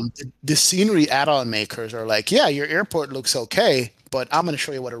 The scenery add-on makers are like, yeah, your airport looks okay, but I'm going to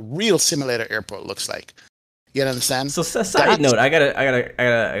show you what a real simulator airport looks like. You understand? So side note, I got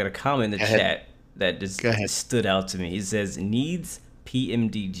a comment in the chat that just stood out to me. It says needs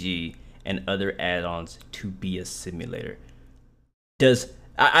PMDG and other add-ons to be a simulator.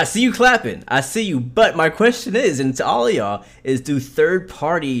 I see you clapping, I see you, but my question is, and to all of y'all, is do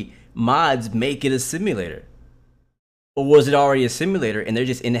third-party mods make it a simulator? Or was it already a simulator and they're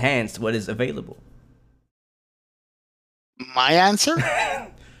just enhanced what is available? My answer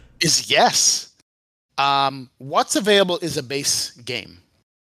is yes. What's available is a base game.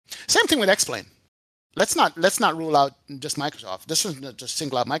 Same thing with X-Plane. Let's not rule out just Microsoft. This isn't just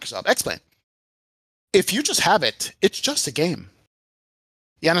single out Microsoft. X-Plane. If you just have it, it's just a game.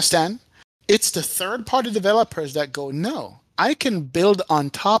 You understand? It's the third-party developers that go, no, I can build on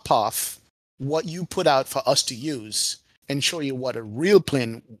top of what you put out for us to use and show you what a real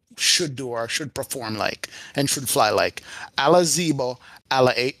plane should do or should perform like and should fly like, a la Zebo, a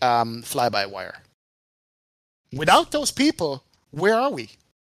la fly-by-wire. Without those people, where are we?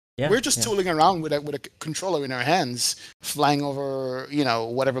 Yeah, we're just tooling around with a controller in our hands, flying over,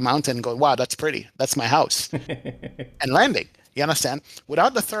 whatever mountain, going, wow, that's pretty. That's my house. And landing. You understand?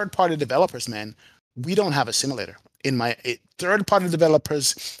 Without the third-party developers, man, we don't have a simulator. Third-party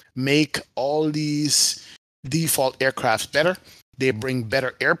developers make all these default aircrafts better. They bring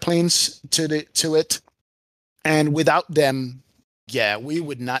better airplanes to it. And without them, yeah, we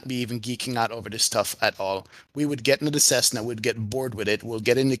would not be even geeking out over this stuff at all. We would get into the Cessna, we'd get bored with it. We'll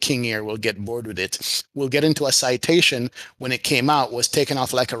get into King Air, we'll get bored with it. We'll get into a Citation when it came out, was taken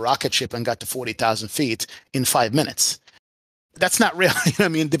off like a rocket ship and got to 40,000 feet in 5 minutes. that's not real. You know what I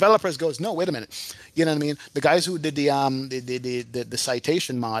mean? Developers goes, no, wait a minute. You know what I mean? The guys who did the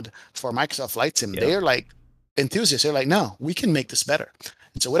citation mod for Microsoft Flight Sim, Yep. they're like enthusiasts. They're like, no, we can make this better.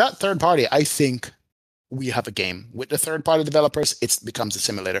 And so without third party, I think we have a game. With the third party developers, it becomes a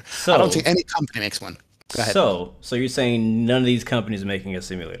simulator. So, I don't think any company makes one. Go ahead. So you're saying none of these companies are making a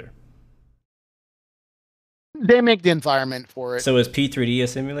simulator? They make the environment for it. So is P3D a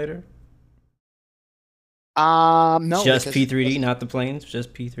simulator? No. Just P3D, not the planes.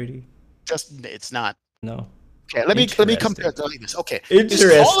 Just P3D. Just it's not. No. Okay, let me compare it like this. Okay.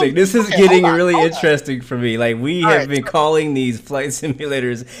 Interesting. This is getting really interesting for me. Like we have been calling these flight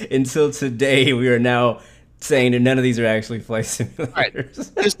simulators until today. We are now saying that none of these are actually flight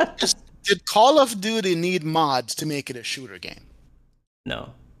simulators. Right. Did Call of Duty need mods to make it a shooter game? No.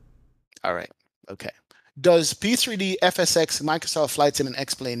 All right. Okay. Does P3D, FSX, Microsoft Flight Sim, and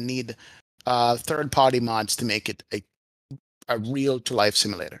X-Plane need third-party mods to make it a real-to-life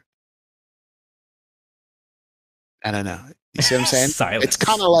simulator? I don't know. You see what I'm saying? Silence. It's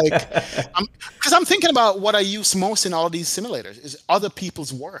kind of like, because I'm thinking about what I use most in all these simulators is other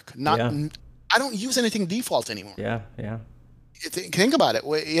people's work. Not, I don't use anything default anymore. Yeah, yeah. Think about it.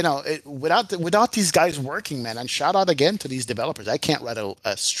 You know, without these guys working, man. And shout out again to these developers. I can't write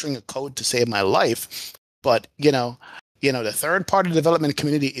a string of code to save my life, but you know, the third-party development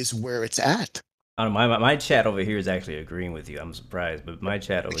community is where it's at. My chat over here is actually agreeing with you. I'm surprised, but my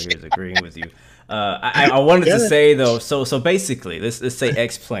chat over here is agreeing with you. I wanted to say though, so basically, let's say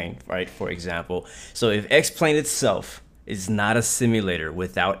X-Plane, right? For example, so if X-Plane itself is not a simulator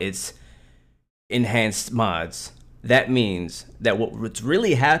without its enhanced mods, that means that what's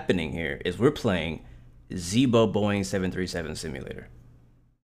really happening here is we're playing Zibo Boeing 737 simulator.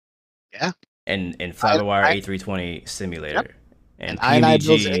 Yeah. And Fly-by-Wire A320 simulator. Yep. And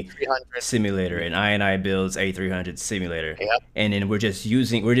PUBG simulator and INI builds A300 simulator. Yep. And then we're just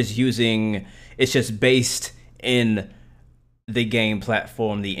using it's just based in the game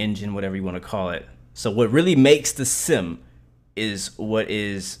platform, the engine, whatever you want to call it. So what really makes the sim is what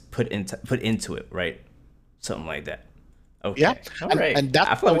is put into it, right? Something like that. Okay. Yeah. All right. And that's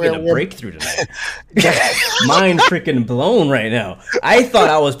I feel like we're getting a breakthrough tonight. Mind freaking blown right now. I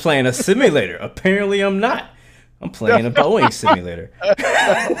thought I was playing a simulator. Apparently I'm not. I'm playing a Boeing simulator.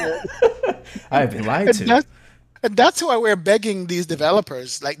 I've been lied to. And that's why we're begging these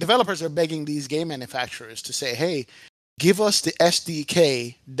developers. Like developers are begging these game manufacturers to say, hey, give us the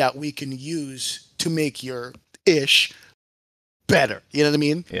SDK that we can use to make your ish better. You know what I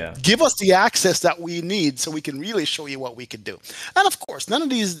mean? Yeah. Give us the access that we need so we can really show you what we can do. And of course, none of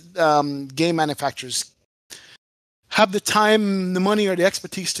these game manufacturers have the time, the money, or the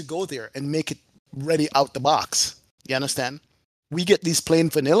expertise to go there and make it ready out the box. You understand? We get these plain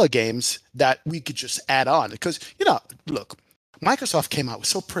vanilla games that we could just add on because, look, Microsoft came out. It was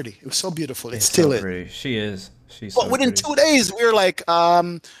so pretty. It was so beautiful. It still is. Pretty. She is. She's but within 2 days, we were like,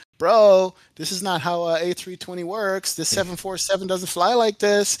 bro, this is not how A320 works. This 747 doesn't fly like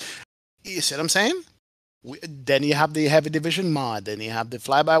this. You see what I'm saying? Then you have the Heavy Division mod. Then you have the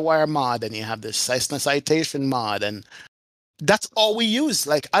Fly-by-Wire mod. Then you have the Cessna Citation mod. And that's all we use.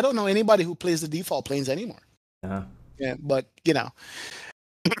 Like, I don't know anybody who plays the default planes anymore. Yeah, but,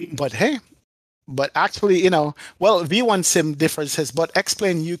 but hey, but actually, well, V1 Sim differs says, but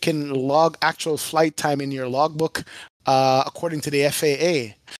X-Plane, you can log actual flight time in your logbook according to the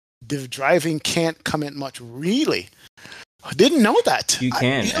FAA. The driving can't comment much. Really? I didn't know that. You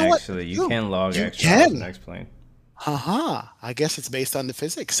can actually. You can log extra on X-Plane. I guess it's based on the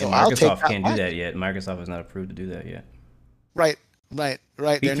physics. So Microsoft can't do that yet. Microsoft is not approved to do that yet. Right.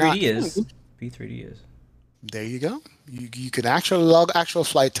 P3D is. P3D is. There you go. You can actually log actual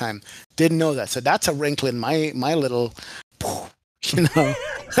flight time. Didn't know that. So that's a wrinkle in my little,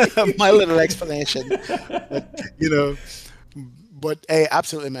 my little explanation. But hey,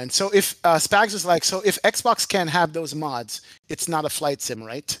 absolutely, man. So if Spags is like, so if Xbox can have those mods, it's not a flight sim,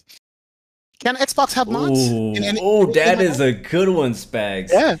 right? Can Xbox have mods? That is a good one, Spags.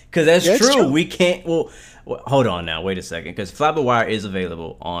 Yeah, because that's true. We can't. Well, hold on now. Wait a second. Because Fly-by-Wire is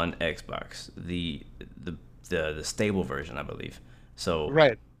available on Xbox, the stable version, I believe. So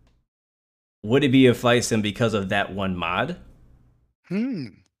right. Would it be a flight sim because of that one mod?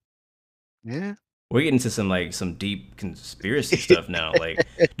 Yeah. We're getting to some deep conspiracy stuff now. Like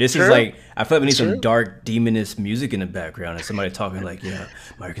this is like I feel like we need some dark demonist music in the background and somebody talking like, yeah,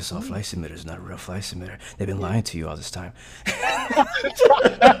 Microsoft Flight Simulator is not a real flight simulator. They've been lying to you all this time.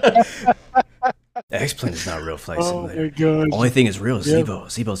 X-Plane is not a real flight simulator. My gosh. Only thing is real is Zibo.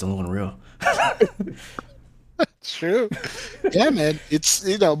 Zibo's the only one real. True. Yeah, man. It's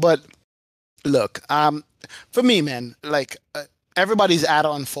but look, for me, man, like everybody's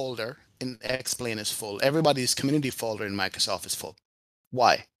add-on folder in X-Plane is full. Everybody's community folder in Microsoft is full.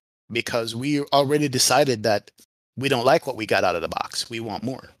 Why? Because we already decided that we don't like what we got out of the box. We want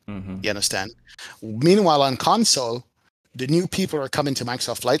more. You understand? Meanwhile, on console, the new people are coming to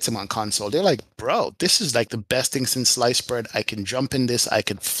Microsoft Flight Sim on console. They're like, bro, this is like the best thing since sliced bread. I can jump in this. I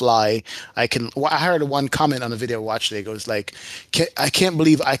can fly. I can. Well, I heard one comment on a video I watched today. It goes like, I can't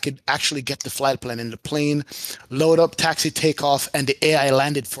believe I could actually get the flight plan in the plane, load up, taxi, take off, and the AI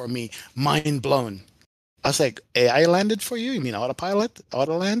landed for me. Mind blown. I was like, AI landed for you? You mean autopilot,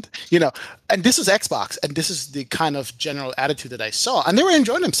 auto land? You know, and this is Xbox, and this is the kind of general attitude that I saw, and they were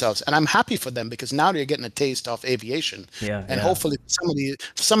enjoying themselves, and I'm happy for them because now they're getting a taste of aviation, and hopefully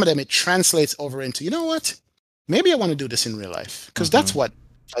some of them it translates over into, you know what, maybe I want to do this in real life because that's what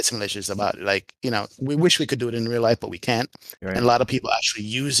flight simulation is about. Like, you know, we wish we could do it in real life, but we can't, and a lot of people actually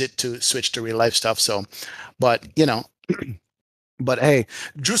use it to switch to real life stuff. So, but you know. But hey,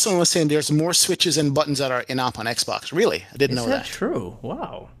 Jerusalem was saying there's more switches and buttons that are in-app on Xbox. Really? I didn't know that. Is that true?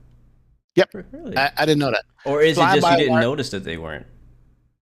 Wow. Yep. Really? I didn't know that. Or is it just you didn't notice that they weren't?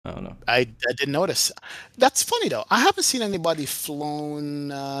 I don't know. I didn't notice. That's funny, though. I haven't seen anybody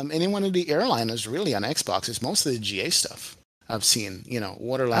flown, any one of the airliners really on Xbox. It's mostly the GA stuff I've seen, you know,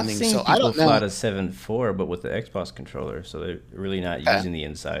 water landing. I've seen so I don't know. fly to 7.4, but with the Xbox controller. So they're really not using the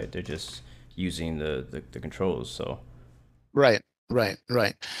inside. They're just using the controls. So. Right.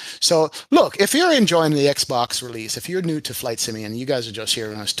 So look, if you're enjoying the Xbox release, if you're new to Flight Sim and you guys are just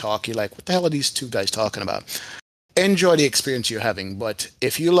hearing us talk, you're like, what the hell are these two guys talking about? Enjoy the experience you're having. But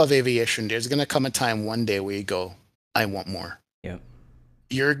if you love aviation, there's going to come a time one day where you go, I want more. Yeah.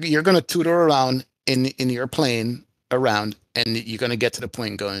 You're going to tutor around in your plane around, and you're going to get to the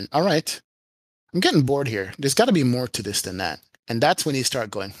point going, all right, I'm getting bored here. There's got to be more to this than that. And that's when you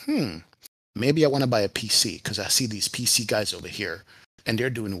start going, maybe I want to buy a PC because I see these PC guys over here and they're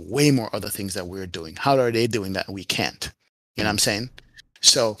doing way more other things that we're doing. How are they doing that we can't? You know what I'm saying?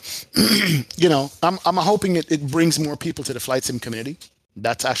 So, you know, I'm hoping it brings more people to the Flight Sim community.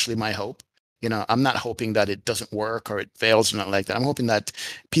 That's actually my hope. You know, I'm not hoping that it doesn't work or it fails or not like that. I'm hoping that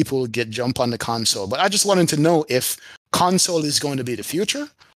people jump on the console. But I just wanted to know if console is going to be the future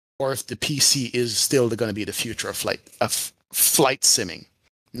or if the PC is still going to be the future of flight simming.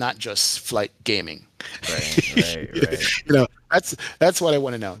 Not just flight gaming. Right. You know, that's what I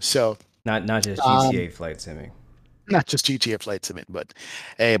want to know. So not just GTA flight simming. Not just GTA flight simming, but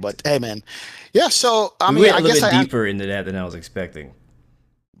hey, man, yeah. So I mean, went a little bit deeper into that than I was expecting,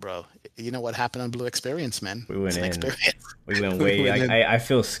 bro. You know what happened on Blu-XPerience, man? We went in. We went way. I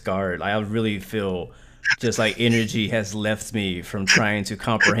feel scarred. I really feel just like energy has left me from trying to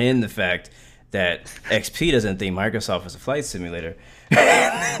comprehend the fact that XP doesn't think Microsoft is a flight simulator.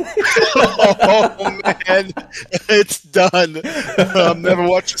 Oh man, it's done. Never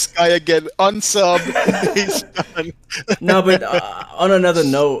watch this guy again. Unsub. He's done. No, but on another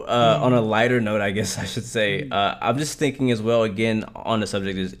note, on a lighter note, I guess I should say, I'm just thinking as well. Again, on the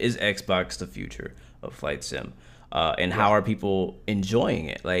subject is Xbox the future of flight sim, and how are people enjoying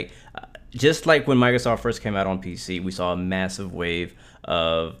it? Like, just like when Microsoft first came out on PC, we saw a massive wave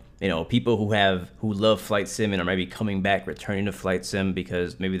of people who love flight sim and are maybe coming back, returning to flight sim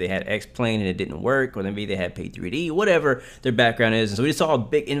because maybe they had X-Plane and it didn't work, or maybe they had Pay 3D, whatever their background is. And so we saw a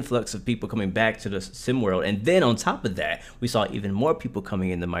big influx of people coming back to the sim world. And then on top of that, we saw even more people coming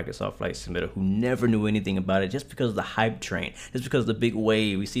into Microsoft Flight Simulator who never knew anything about it just because of the hype train, just because of the big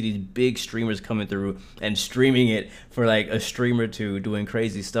wave. We see these big streamers coming through and streaming it for like a stream or two, doing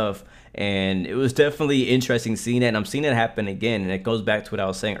crazy stuff. And it was definitely interesting seeing that, and I'm seeing it happen again. And it goes back to what I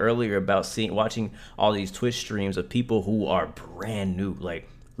was saying earlier about watching all these Twitch streams of people who are brand new, like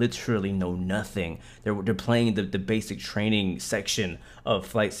literally know nothing. They're playing the basic training section of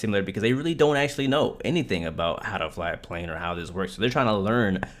Flight Simulator because they really don't actually know anything about how to fly a plane or how this works. So they're trying to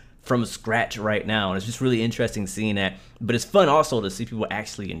learn from scratch right now, and it's just really interesting seeing that. But it's fun also to see people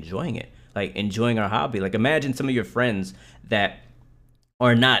actually enjoying it, like enjoying our hobby. Like imagine some of your friends that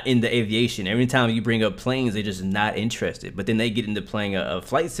are not in the aviation. Every time you bring up planes, they're just not interested. But then they get into playing a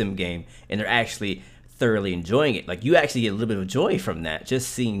flight sim game and they're actually thoroughly enjoying it. Like you actually get a little bit of joy from that, just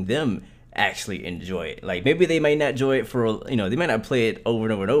seeing them actually enjoy it. Like maybe they might not enjoy it for, they might not play it over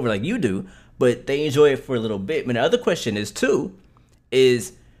and over and over like you do, but they enjoy it for a little bit. But the other question is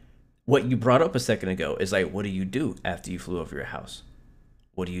what you brought up a second ago is like, what do you do after you flew over your house?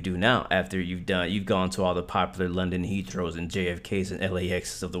 What do you do now after you've gone to all the popular London Heathrows and JFKs and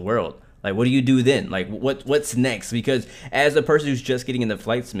LAXs of the world? Like, what do you do then? Like, what's next? Because as a person who's just getting into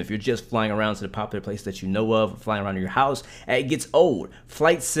flight sim, if you're just flying around to the popular place that you know of, flying around your house, it gets old.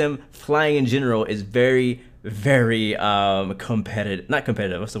 Flight sim, flying in general, is very, very competitive. Not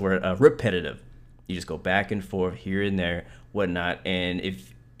competitive. What's the word? Repetitive. You just go back and forth here and there, whatnot. And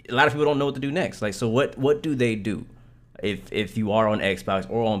if a lot of people don't know what to do next, like, so what do they do? If you are on Xbox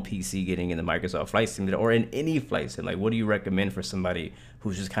or on PC getting in the Microsoft Flight Simulator or in any flight sim, like, what do you recommend for somebody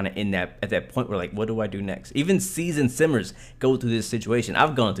who's just kind of in that at that point where, like, what do I do next? Even seasoned simmers go through this situation.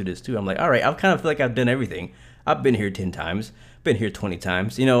 I've gone through this too. I'm like, all right, I kind of feel like I've done everything. I've been here 10 times, been here 20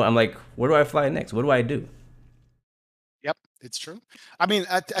 times. You know, I'm like, where do I fly next? What do I do? Yep, it's true. I mean,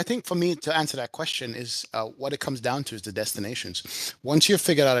 I think for me to answer that question is what it comes down to is the destinations. Once you've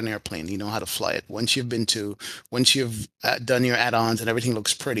figured out an airplane, you know how to fly it. Once you've done your add-ons and everything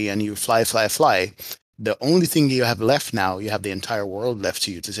looks pretty and you fly, the only thing you have left now, you have the entire world left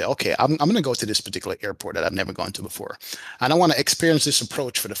to you to say, okay, I'm going to go to this particular airport that I've never gone to before. And I want to experience this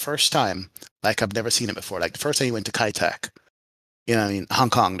approach for the first time, like I've never seen it before. Like the first time you went to Kai Tak, you know what I mean? Hong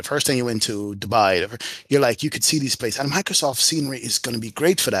Kong, the first time you went to Dubai, you're like, you could see these places. And Microsoft scenery is going to be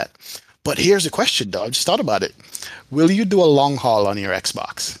great for that. But here's the question, though. I just thought about it. Will you do a long haul on your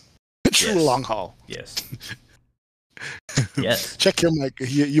Xbox? A true long haul. Yes. Yes. Check your mic.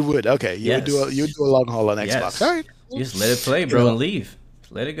 You would. Okay. You would do a long haul on Xbox. Yes. All right. You just let it play, bro, and leave.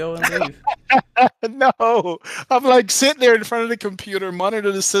 Let it go and leave. No, I'm like sit there in front of the computer,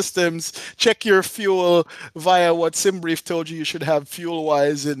 monitor the systems, check your fuel via what SimBrief told you should have fuel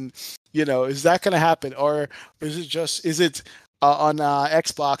wise, and you know, is that going to happen, or is it on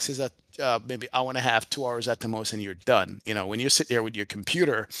Xbox? Is that maybe hour and a half, 2 hours at the most, and you're done? You know, when you sit there with your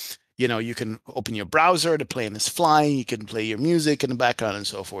computer, you know, you can open your browser, the plane is flying, you can play your music in the background and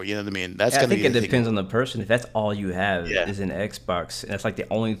so forth. You know what I mean? That's I think it depends on the person. If that's all you have is an Xbox, and that's like the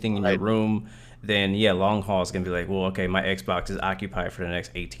only thing in your room, then yeah, long haul is gonna be like, well, okay, my Xbox is occupied for the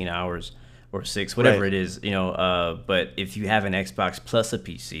next 18 hours or 6, whatever it is, you know. But if you have an Xbox plus a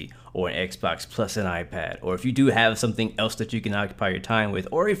PC, or an Xbox plus an iPad, or if you do have something else that you can occupy your time with,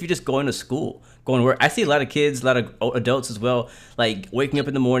 or if you're just going to school, going to work. I see a lot of kids, a lot of adults as well, like waking up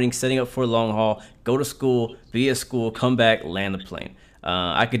in the morning, setting up for a long haul, go to school, be at school, come back, land the plane.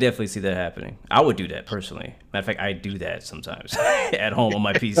 I could definitely see that happening. I would do that personally. Matter of fact, I do that sometimes at home on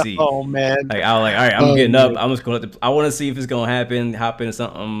my PC. Oh man! Like I was like, all right, I'm getting up. I'm just going. I want to see if it's gonna happen. Hop into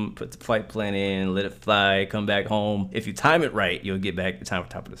something, put the flight plan in, let it fly, come back home. If you time it right, you'll get back to time for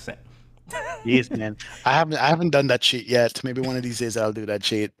top of the descent. Yes, man. I haven't done that cheat yet. Maybe one of these days I'll do that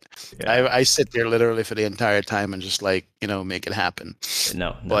cheat. Yeah. I sit there literally for the entire time and just like, you know, make it happen.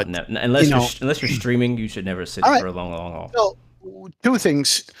 No. Unless you're streaming, you should never sit for a long haul. So, two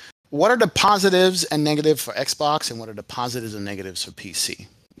things. What are the positives and negatives for Xbox, and what are the positives and negatives for PC?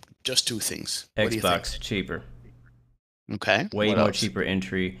 Just two things. Xbox cheaper. Okay. Way more cheaper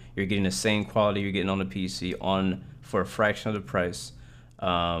entry. You're getting the same quality you're getting on the PC for a fraction of the price.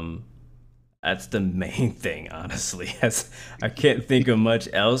 That's the main thing, honestly. I can't think of much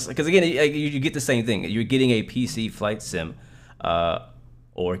else. Because again, you get the same thing. You're getting a PC flight sim,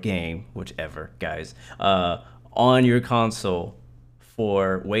 or game, whichever, guys, on your console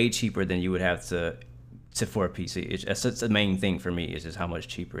for way cheaper than you would have to for a PC. That's the main thing for me, is just how much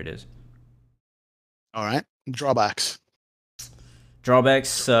cheaper it is. All right. Drawbacks.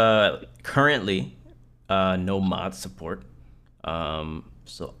 Currently, no mod support.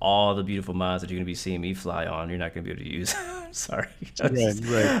 So all the beautiful mods that you're gonna be seeing me fly on, you're not gonna be able to use. Sorry.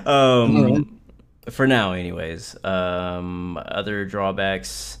 Right. For now, anyways. Other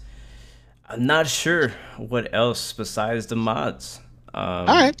drawbacks. I'm not sure what else besides the mods. All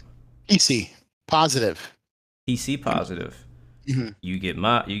right. PC positive. PC positive. Mm-hmm. You get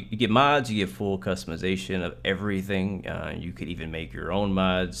mods. You get full customization of everything. You could even make your own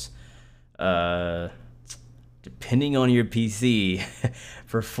mods. Depending on your PC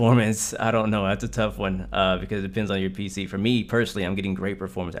performance, I don't know. That's a tough one because it depends on your PC. For me personally, I'm getting great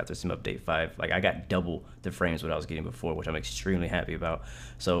performance after Sim Update 5. Like I got double the frames what I was getting before, which I'm extremely happy about.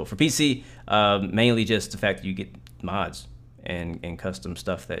 So for PC, mainly just the fact that you get mods and custom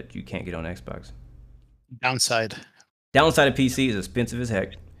stuff that you can't get on Xbox. Downside of PC is expensive as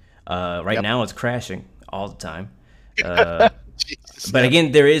heck. Right now it's crashing all the time. But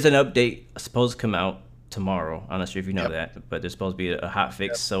again, there is an update supposed to come out tomorrow. I'm not sure if you know that, but there's supposed to be a hot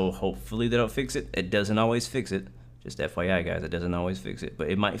fix, so hopefully they'll fix it. It doesn't always fix it. Just FYI, guys, it doesn't always fix it, but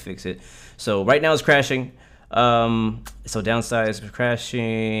it might fix it. So right now it's crashing. So downside is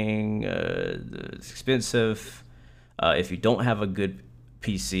crashing. It's expensive. If you don't have a good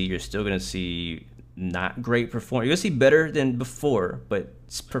PC, you're still gonna see not great performance. You're gonna see better than before, but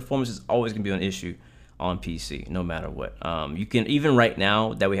performance is always gonna be an issue on PC, no matter what. You can, even right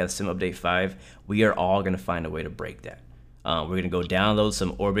now that we have Sim Update 5, we are all gonna find a way to break that. We're gonna go download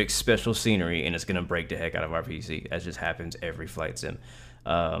some Orbix special scenery, and it's gonna break the heck out of our PC. That just happens every flight sim.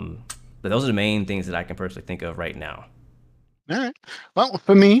 But those are the main things that I can personally think of right now. All right. Well,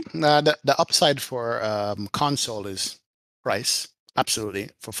 for me, the upside for console is price. Absolutely.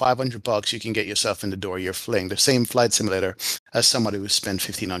 For $500, you can get yourself in the door. You're playing the same flight simulator as somebody who spent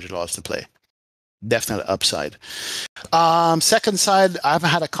 $1,500 to play. Definitely upside. Second side, I haven't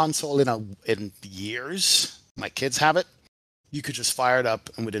had a console in years. My kids have it. You could just fire it up,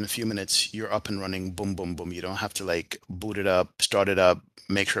 and within a few minutes, you're up and running. Boom, boom, boom. You don't have to like boot it up, start it up,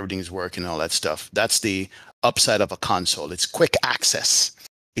 make sure everything's working, all that stuff. That's the upside of a console. It's quick access.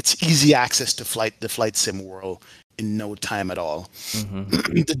 It's easy access to the flight sim world in no time at all.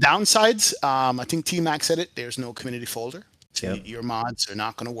 The downsides, I think T-Mac said it. There's no community folder, so your mods are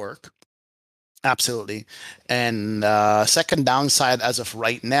not going to work. Absolutely. And second downside, as of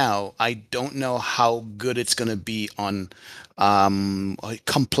right now, I don't know how good it's going to be on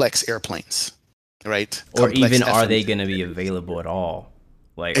complex airplanes, right? Or complex even are they going to be available at all?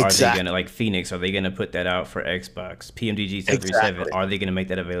 Like, are exactly. they going to, like Phoenix, are they going to put that out for Xbox? PMDG 737, are they going to make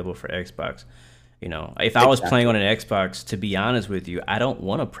that available for Xbox? You know, if I was playing on an Xbox, to be honest with you, I don't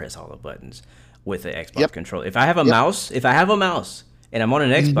want to press all the buttons with the Xbox controller. If I have a mouse, and I'm on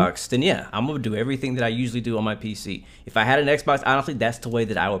an Xbox, then yeah, I'm gonna do everything that I usually do on my PC. If I had an Xbox, honestly, that's the way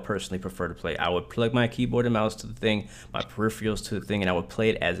that I would personally prefer to play. I would plug my keyboard and mouse to the thing, my peripherals to the thing, and I would play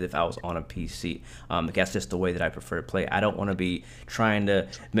it as if I was on a PC. That's just the way that I prefer to play. I don't want to be trying to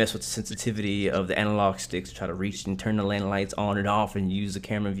mess with the sensitivity of the analog sticks, try to reach and turn the land lights on and off and use the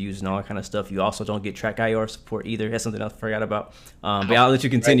camera views and all that kind of stuff. You also don't get track IR support either. That's something else I forgot about. But I'll let you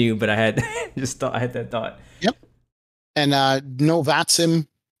continue, but I had that thought. Yep. And no VATSIM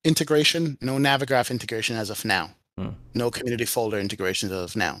integration, no Navigraph integration as of now. No community folder integration as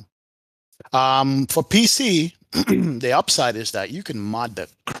of now. For PC, the upside is that you can mod the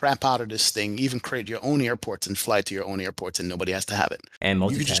crap out of this thing, even create your own airports and fly to your own airports, and nobody has to have it. And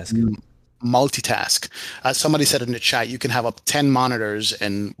multitask. Multitask. As somebody said in the chat, you can have up 10 monitors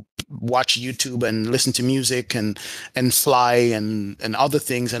and watch YouTube and listen to music and fly and other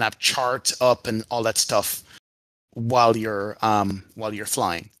things, and have charts up and all that stuff while you're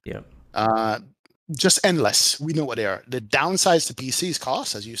flying. Just endless. We know what they are. The downsides to PCs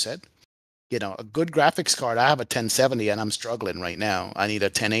cost, as you said. You know, a good graphics card. I have a 1070 and I'm struggling right now. I need a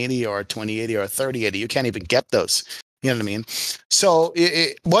 1080 or a 2080 or a 3080. You can't even get those. You know what I mean? So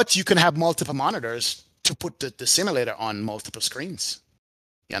but you can have multiple monitors to put the simulator on multiple screens.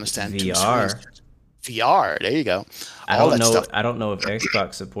 You understand? VR. There you go. I don't know if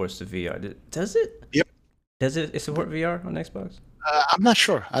Xbox supports the VR. Does it? Yep. Does it support VR on Xbox? I'm not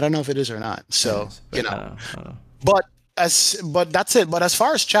sure. I don't know if it is or not. So you know, I don't know. But that's it. But as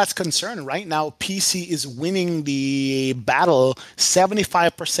far as chat's concerned, right now PC is winning the battle.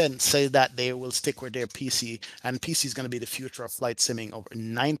 75% say that they will stick with their PC, and PC is going to be the future of flight simming. Over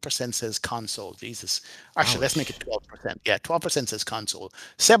 9% says console. Jesus. Actually, let's make it 12%. Yeah, 12% says console.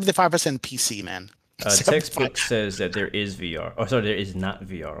 75% PC, man. Textbook says that there is VR. Oh, sorry, there is not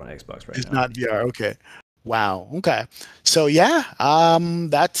VR on Xbox right now. It's not VR. Okay. Wow. Okay. So yeah,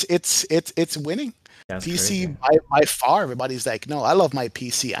 it's winning. That's PC by far. Everybody's like, no, I love my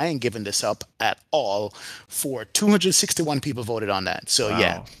PC. I ain't giving this up at all. For 261 people voted on that. So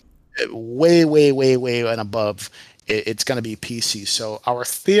yeah, way and above. It's going to be PC. So our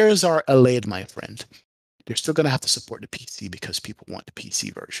fears are allayed, my friend. They're still going to have to support the PC because people want the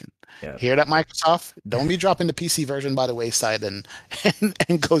PC version. Hear that, Microsoft? Don't be dropping the PC version by the wayside and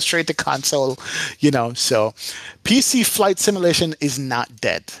go straight to console. You know, so PC flight simulation is not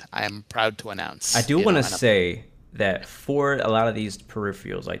dead. I am proud to announce. I do want to say that for a lot of these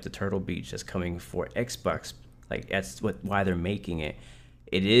peripherals, like the Turtle Beach that's coming for Xbox, like that's why they're making it.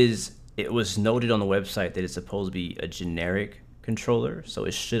 It was noted on the website that it's supposed to be a generic controller, so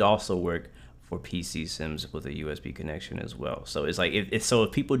it should also work for PC sims with a USB connection as well. So it's like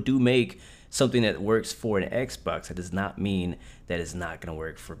if people do make something that works for an Xbox, that does not mean that it's not going to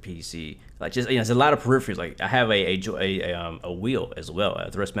work for PC. Like, just, you know, there's a lot of peripherals. Like I have a wheel as well,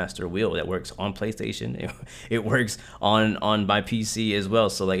 a Thrustmaster wheel that works on PlayStation. It works on my PC as well.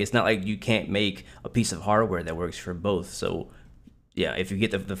 So like it's not like you can't make a piece of hardware that works for both. So yeah, if you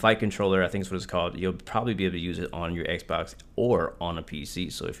get the flight controller, I think is what it's called, you'll probably be able to use it on your Xbox or on a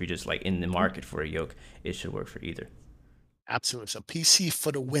PC. So if you're just like in the market for a yoke, it should work for either. Absolutely. So PC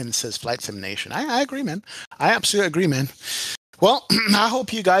for the win, says Flight Sim Nation. I agree, man. I absolutely agree, man. Well, I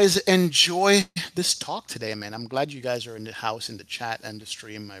hope you guys enjoy this talk today, man. I'm glad you guys are in the house, in the chat, and the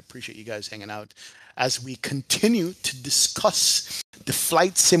stream. I appreciate you guys hanging out as we continue to discuss the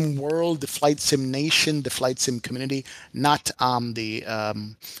flight sim world, the flight sim nation, the flight sim community, not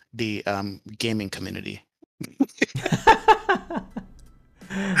the gaming community.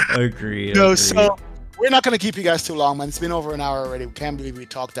 Agreed. No, so we're not going to keep you guys too long, man. It's been over an hour already. We can't believe we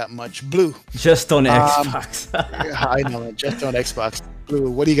talked that much. Blue. Just on Xbox. I know, man. Just on Xbox.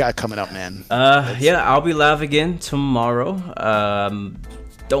 Blue, what do you got coming up, man? Yeah, I'll be live again tomorrow.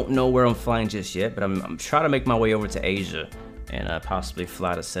 Don't know where I'm flying just yet, but I'm trying to make my way over to Asia and possibly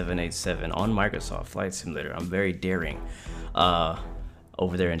fly to 787 on Microsoft Flight Simulator. I'm very daring.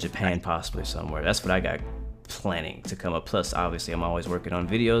 Over there in Japan, possibly somewhere. That's what I got planning to come up. Plus, obviously, I'm always working on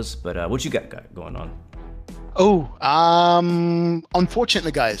videos. But what you got going on? Oh,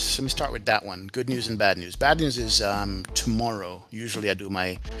 unfortunately, guys, let me start with that one. Good news and bad news. Bad news is tomorrow. Usually I do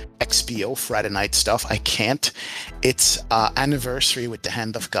my XPO Friday night stuff. I can't. It's anniversary with the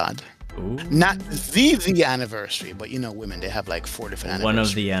Hand of God. Ooh. Not the anniversary, but you know, women, they have like 4 different anniversaries. One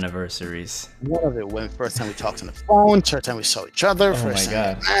of the anniversaries. One of it, when first time we talked on the phone, third time we saw each other, first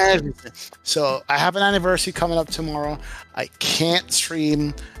time. So I have an anniversary coming up tomorrow. I can't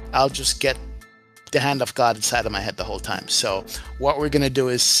stream. I'll just get the Hand of God inside of my head the whole time. So what we're going to do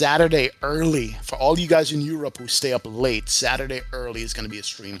is Saturday early, for all you guys in Europe who stay up late, Saturday early is going to be a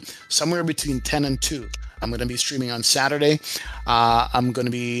stream somewhere between 10 and 2. I'm going to be streaming on Saturday. I'm going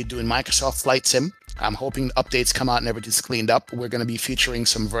to be doing Microsoft Flight Sim. I'm hoping updates come out and everything's cleaned up. We're going to be featuring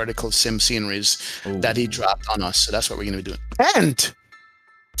some vertical sim sceneries that he dropped on us. So that's what we're going to be doing. And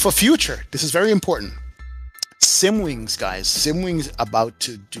for future, this is very important. Simwings, guys. Simwings about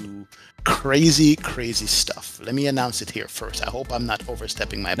to do crazy stuff. Let me announce it here first. I hope I'm not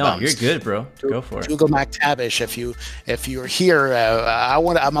overstepping my bounds. No, you're good, bro. Go for it. Google McTavish, if you're here,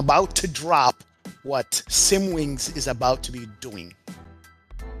 I'm about to drop what Simwings is about to be doing.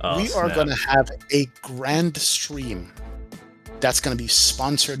 We are going to have a grand stream that's going to be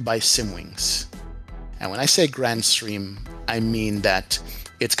sponsored by Simwings. And when I say grand stream, I mean that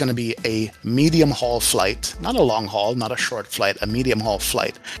it's going to be a medium haul flight, not a long haul, not a short flight, a medium haul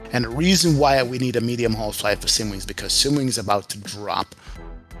flight. And the reason why we need a medium haul flight for Simwings is because Simwings is about to drop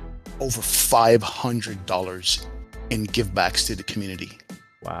over $500 in givebacks to the community.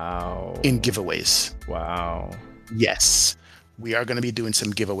 Wow. In giveaways. Wow. Yes. We are going to be doing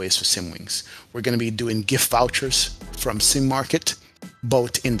some giveaways for Simwings. We're going to be doing gift vouchers from Sim Market,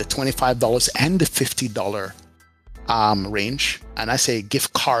 both in the $25 and the $50 range. And I say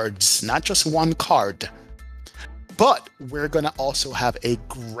gift cards, not just one card. But we're going to also have a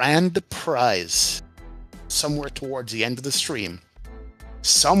grand prize somewhere towards the end of the stream.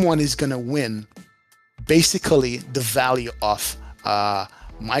 Someone is going to win basically the value of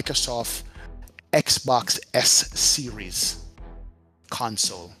Microsoft Xbox S Series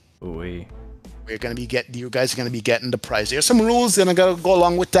console. Ooh-wee. We're going to be you guys are going to be getting the prize. There's some rules that are going to go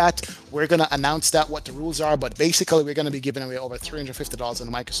along with that. We're going to announce what the rules are, but basically we're going to be giving away over $350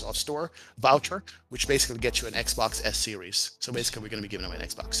 in the Microsoft Store voucher, which basically gets you an Xbox S Series. So basically we're going to be giving away an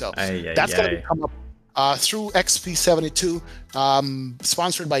Xbox. So that's going to come up through XP72,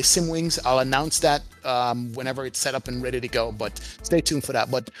 sponsored by Simwings. I'll announce that whenever it's set up and ready to go, but stay tuned for that.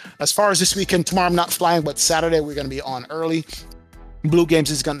 But as far as this weekend, tomorrow I'm not flying, but Saturday we're going to be on early. Blue Games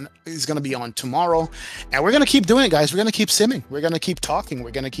is gonna be on tomorrow, and we're gonna keep doing it, guys. We're gonna keep simming. We're gonna keep talking.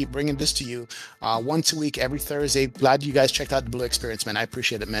 We're gonna keep bringing this to you once a week, every Thursday. Glad you guys checked out the Blu-XPerience, man. I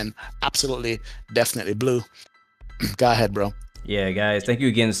appreciate it, man. Absolutely, definitely. Blue, go ahead, bro. Yeah, guys, thank you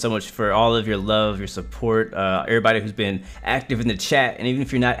again so much for all of your love, your support, everybody who's been active in the chat. And even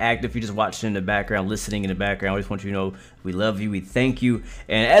if you're not active, you're just watching in the background, listening in the background, I just want you to know we love you, we thank you.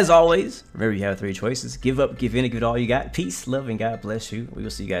 And as always, remember you have 3 choices. Give up, give in, and give it all you got. Peace, love, and God bless you. We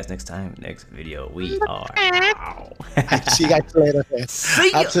will see you guys next time, next video. We are out. See you guys later. See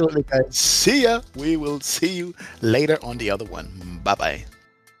ya. Absolutely, guys. See ya. We will see you later on the other one. Bye-bye.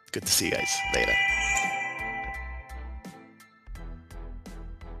 Good to see you guys. Later.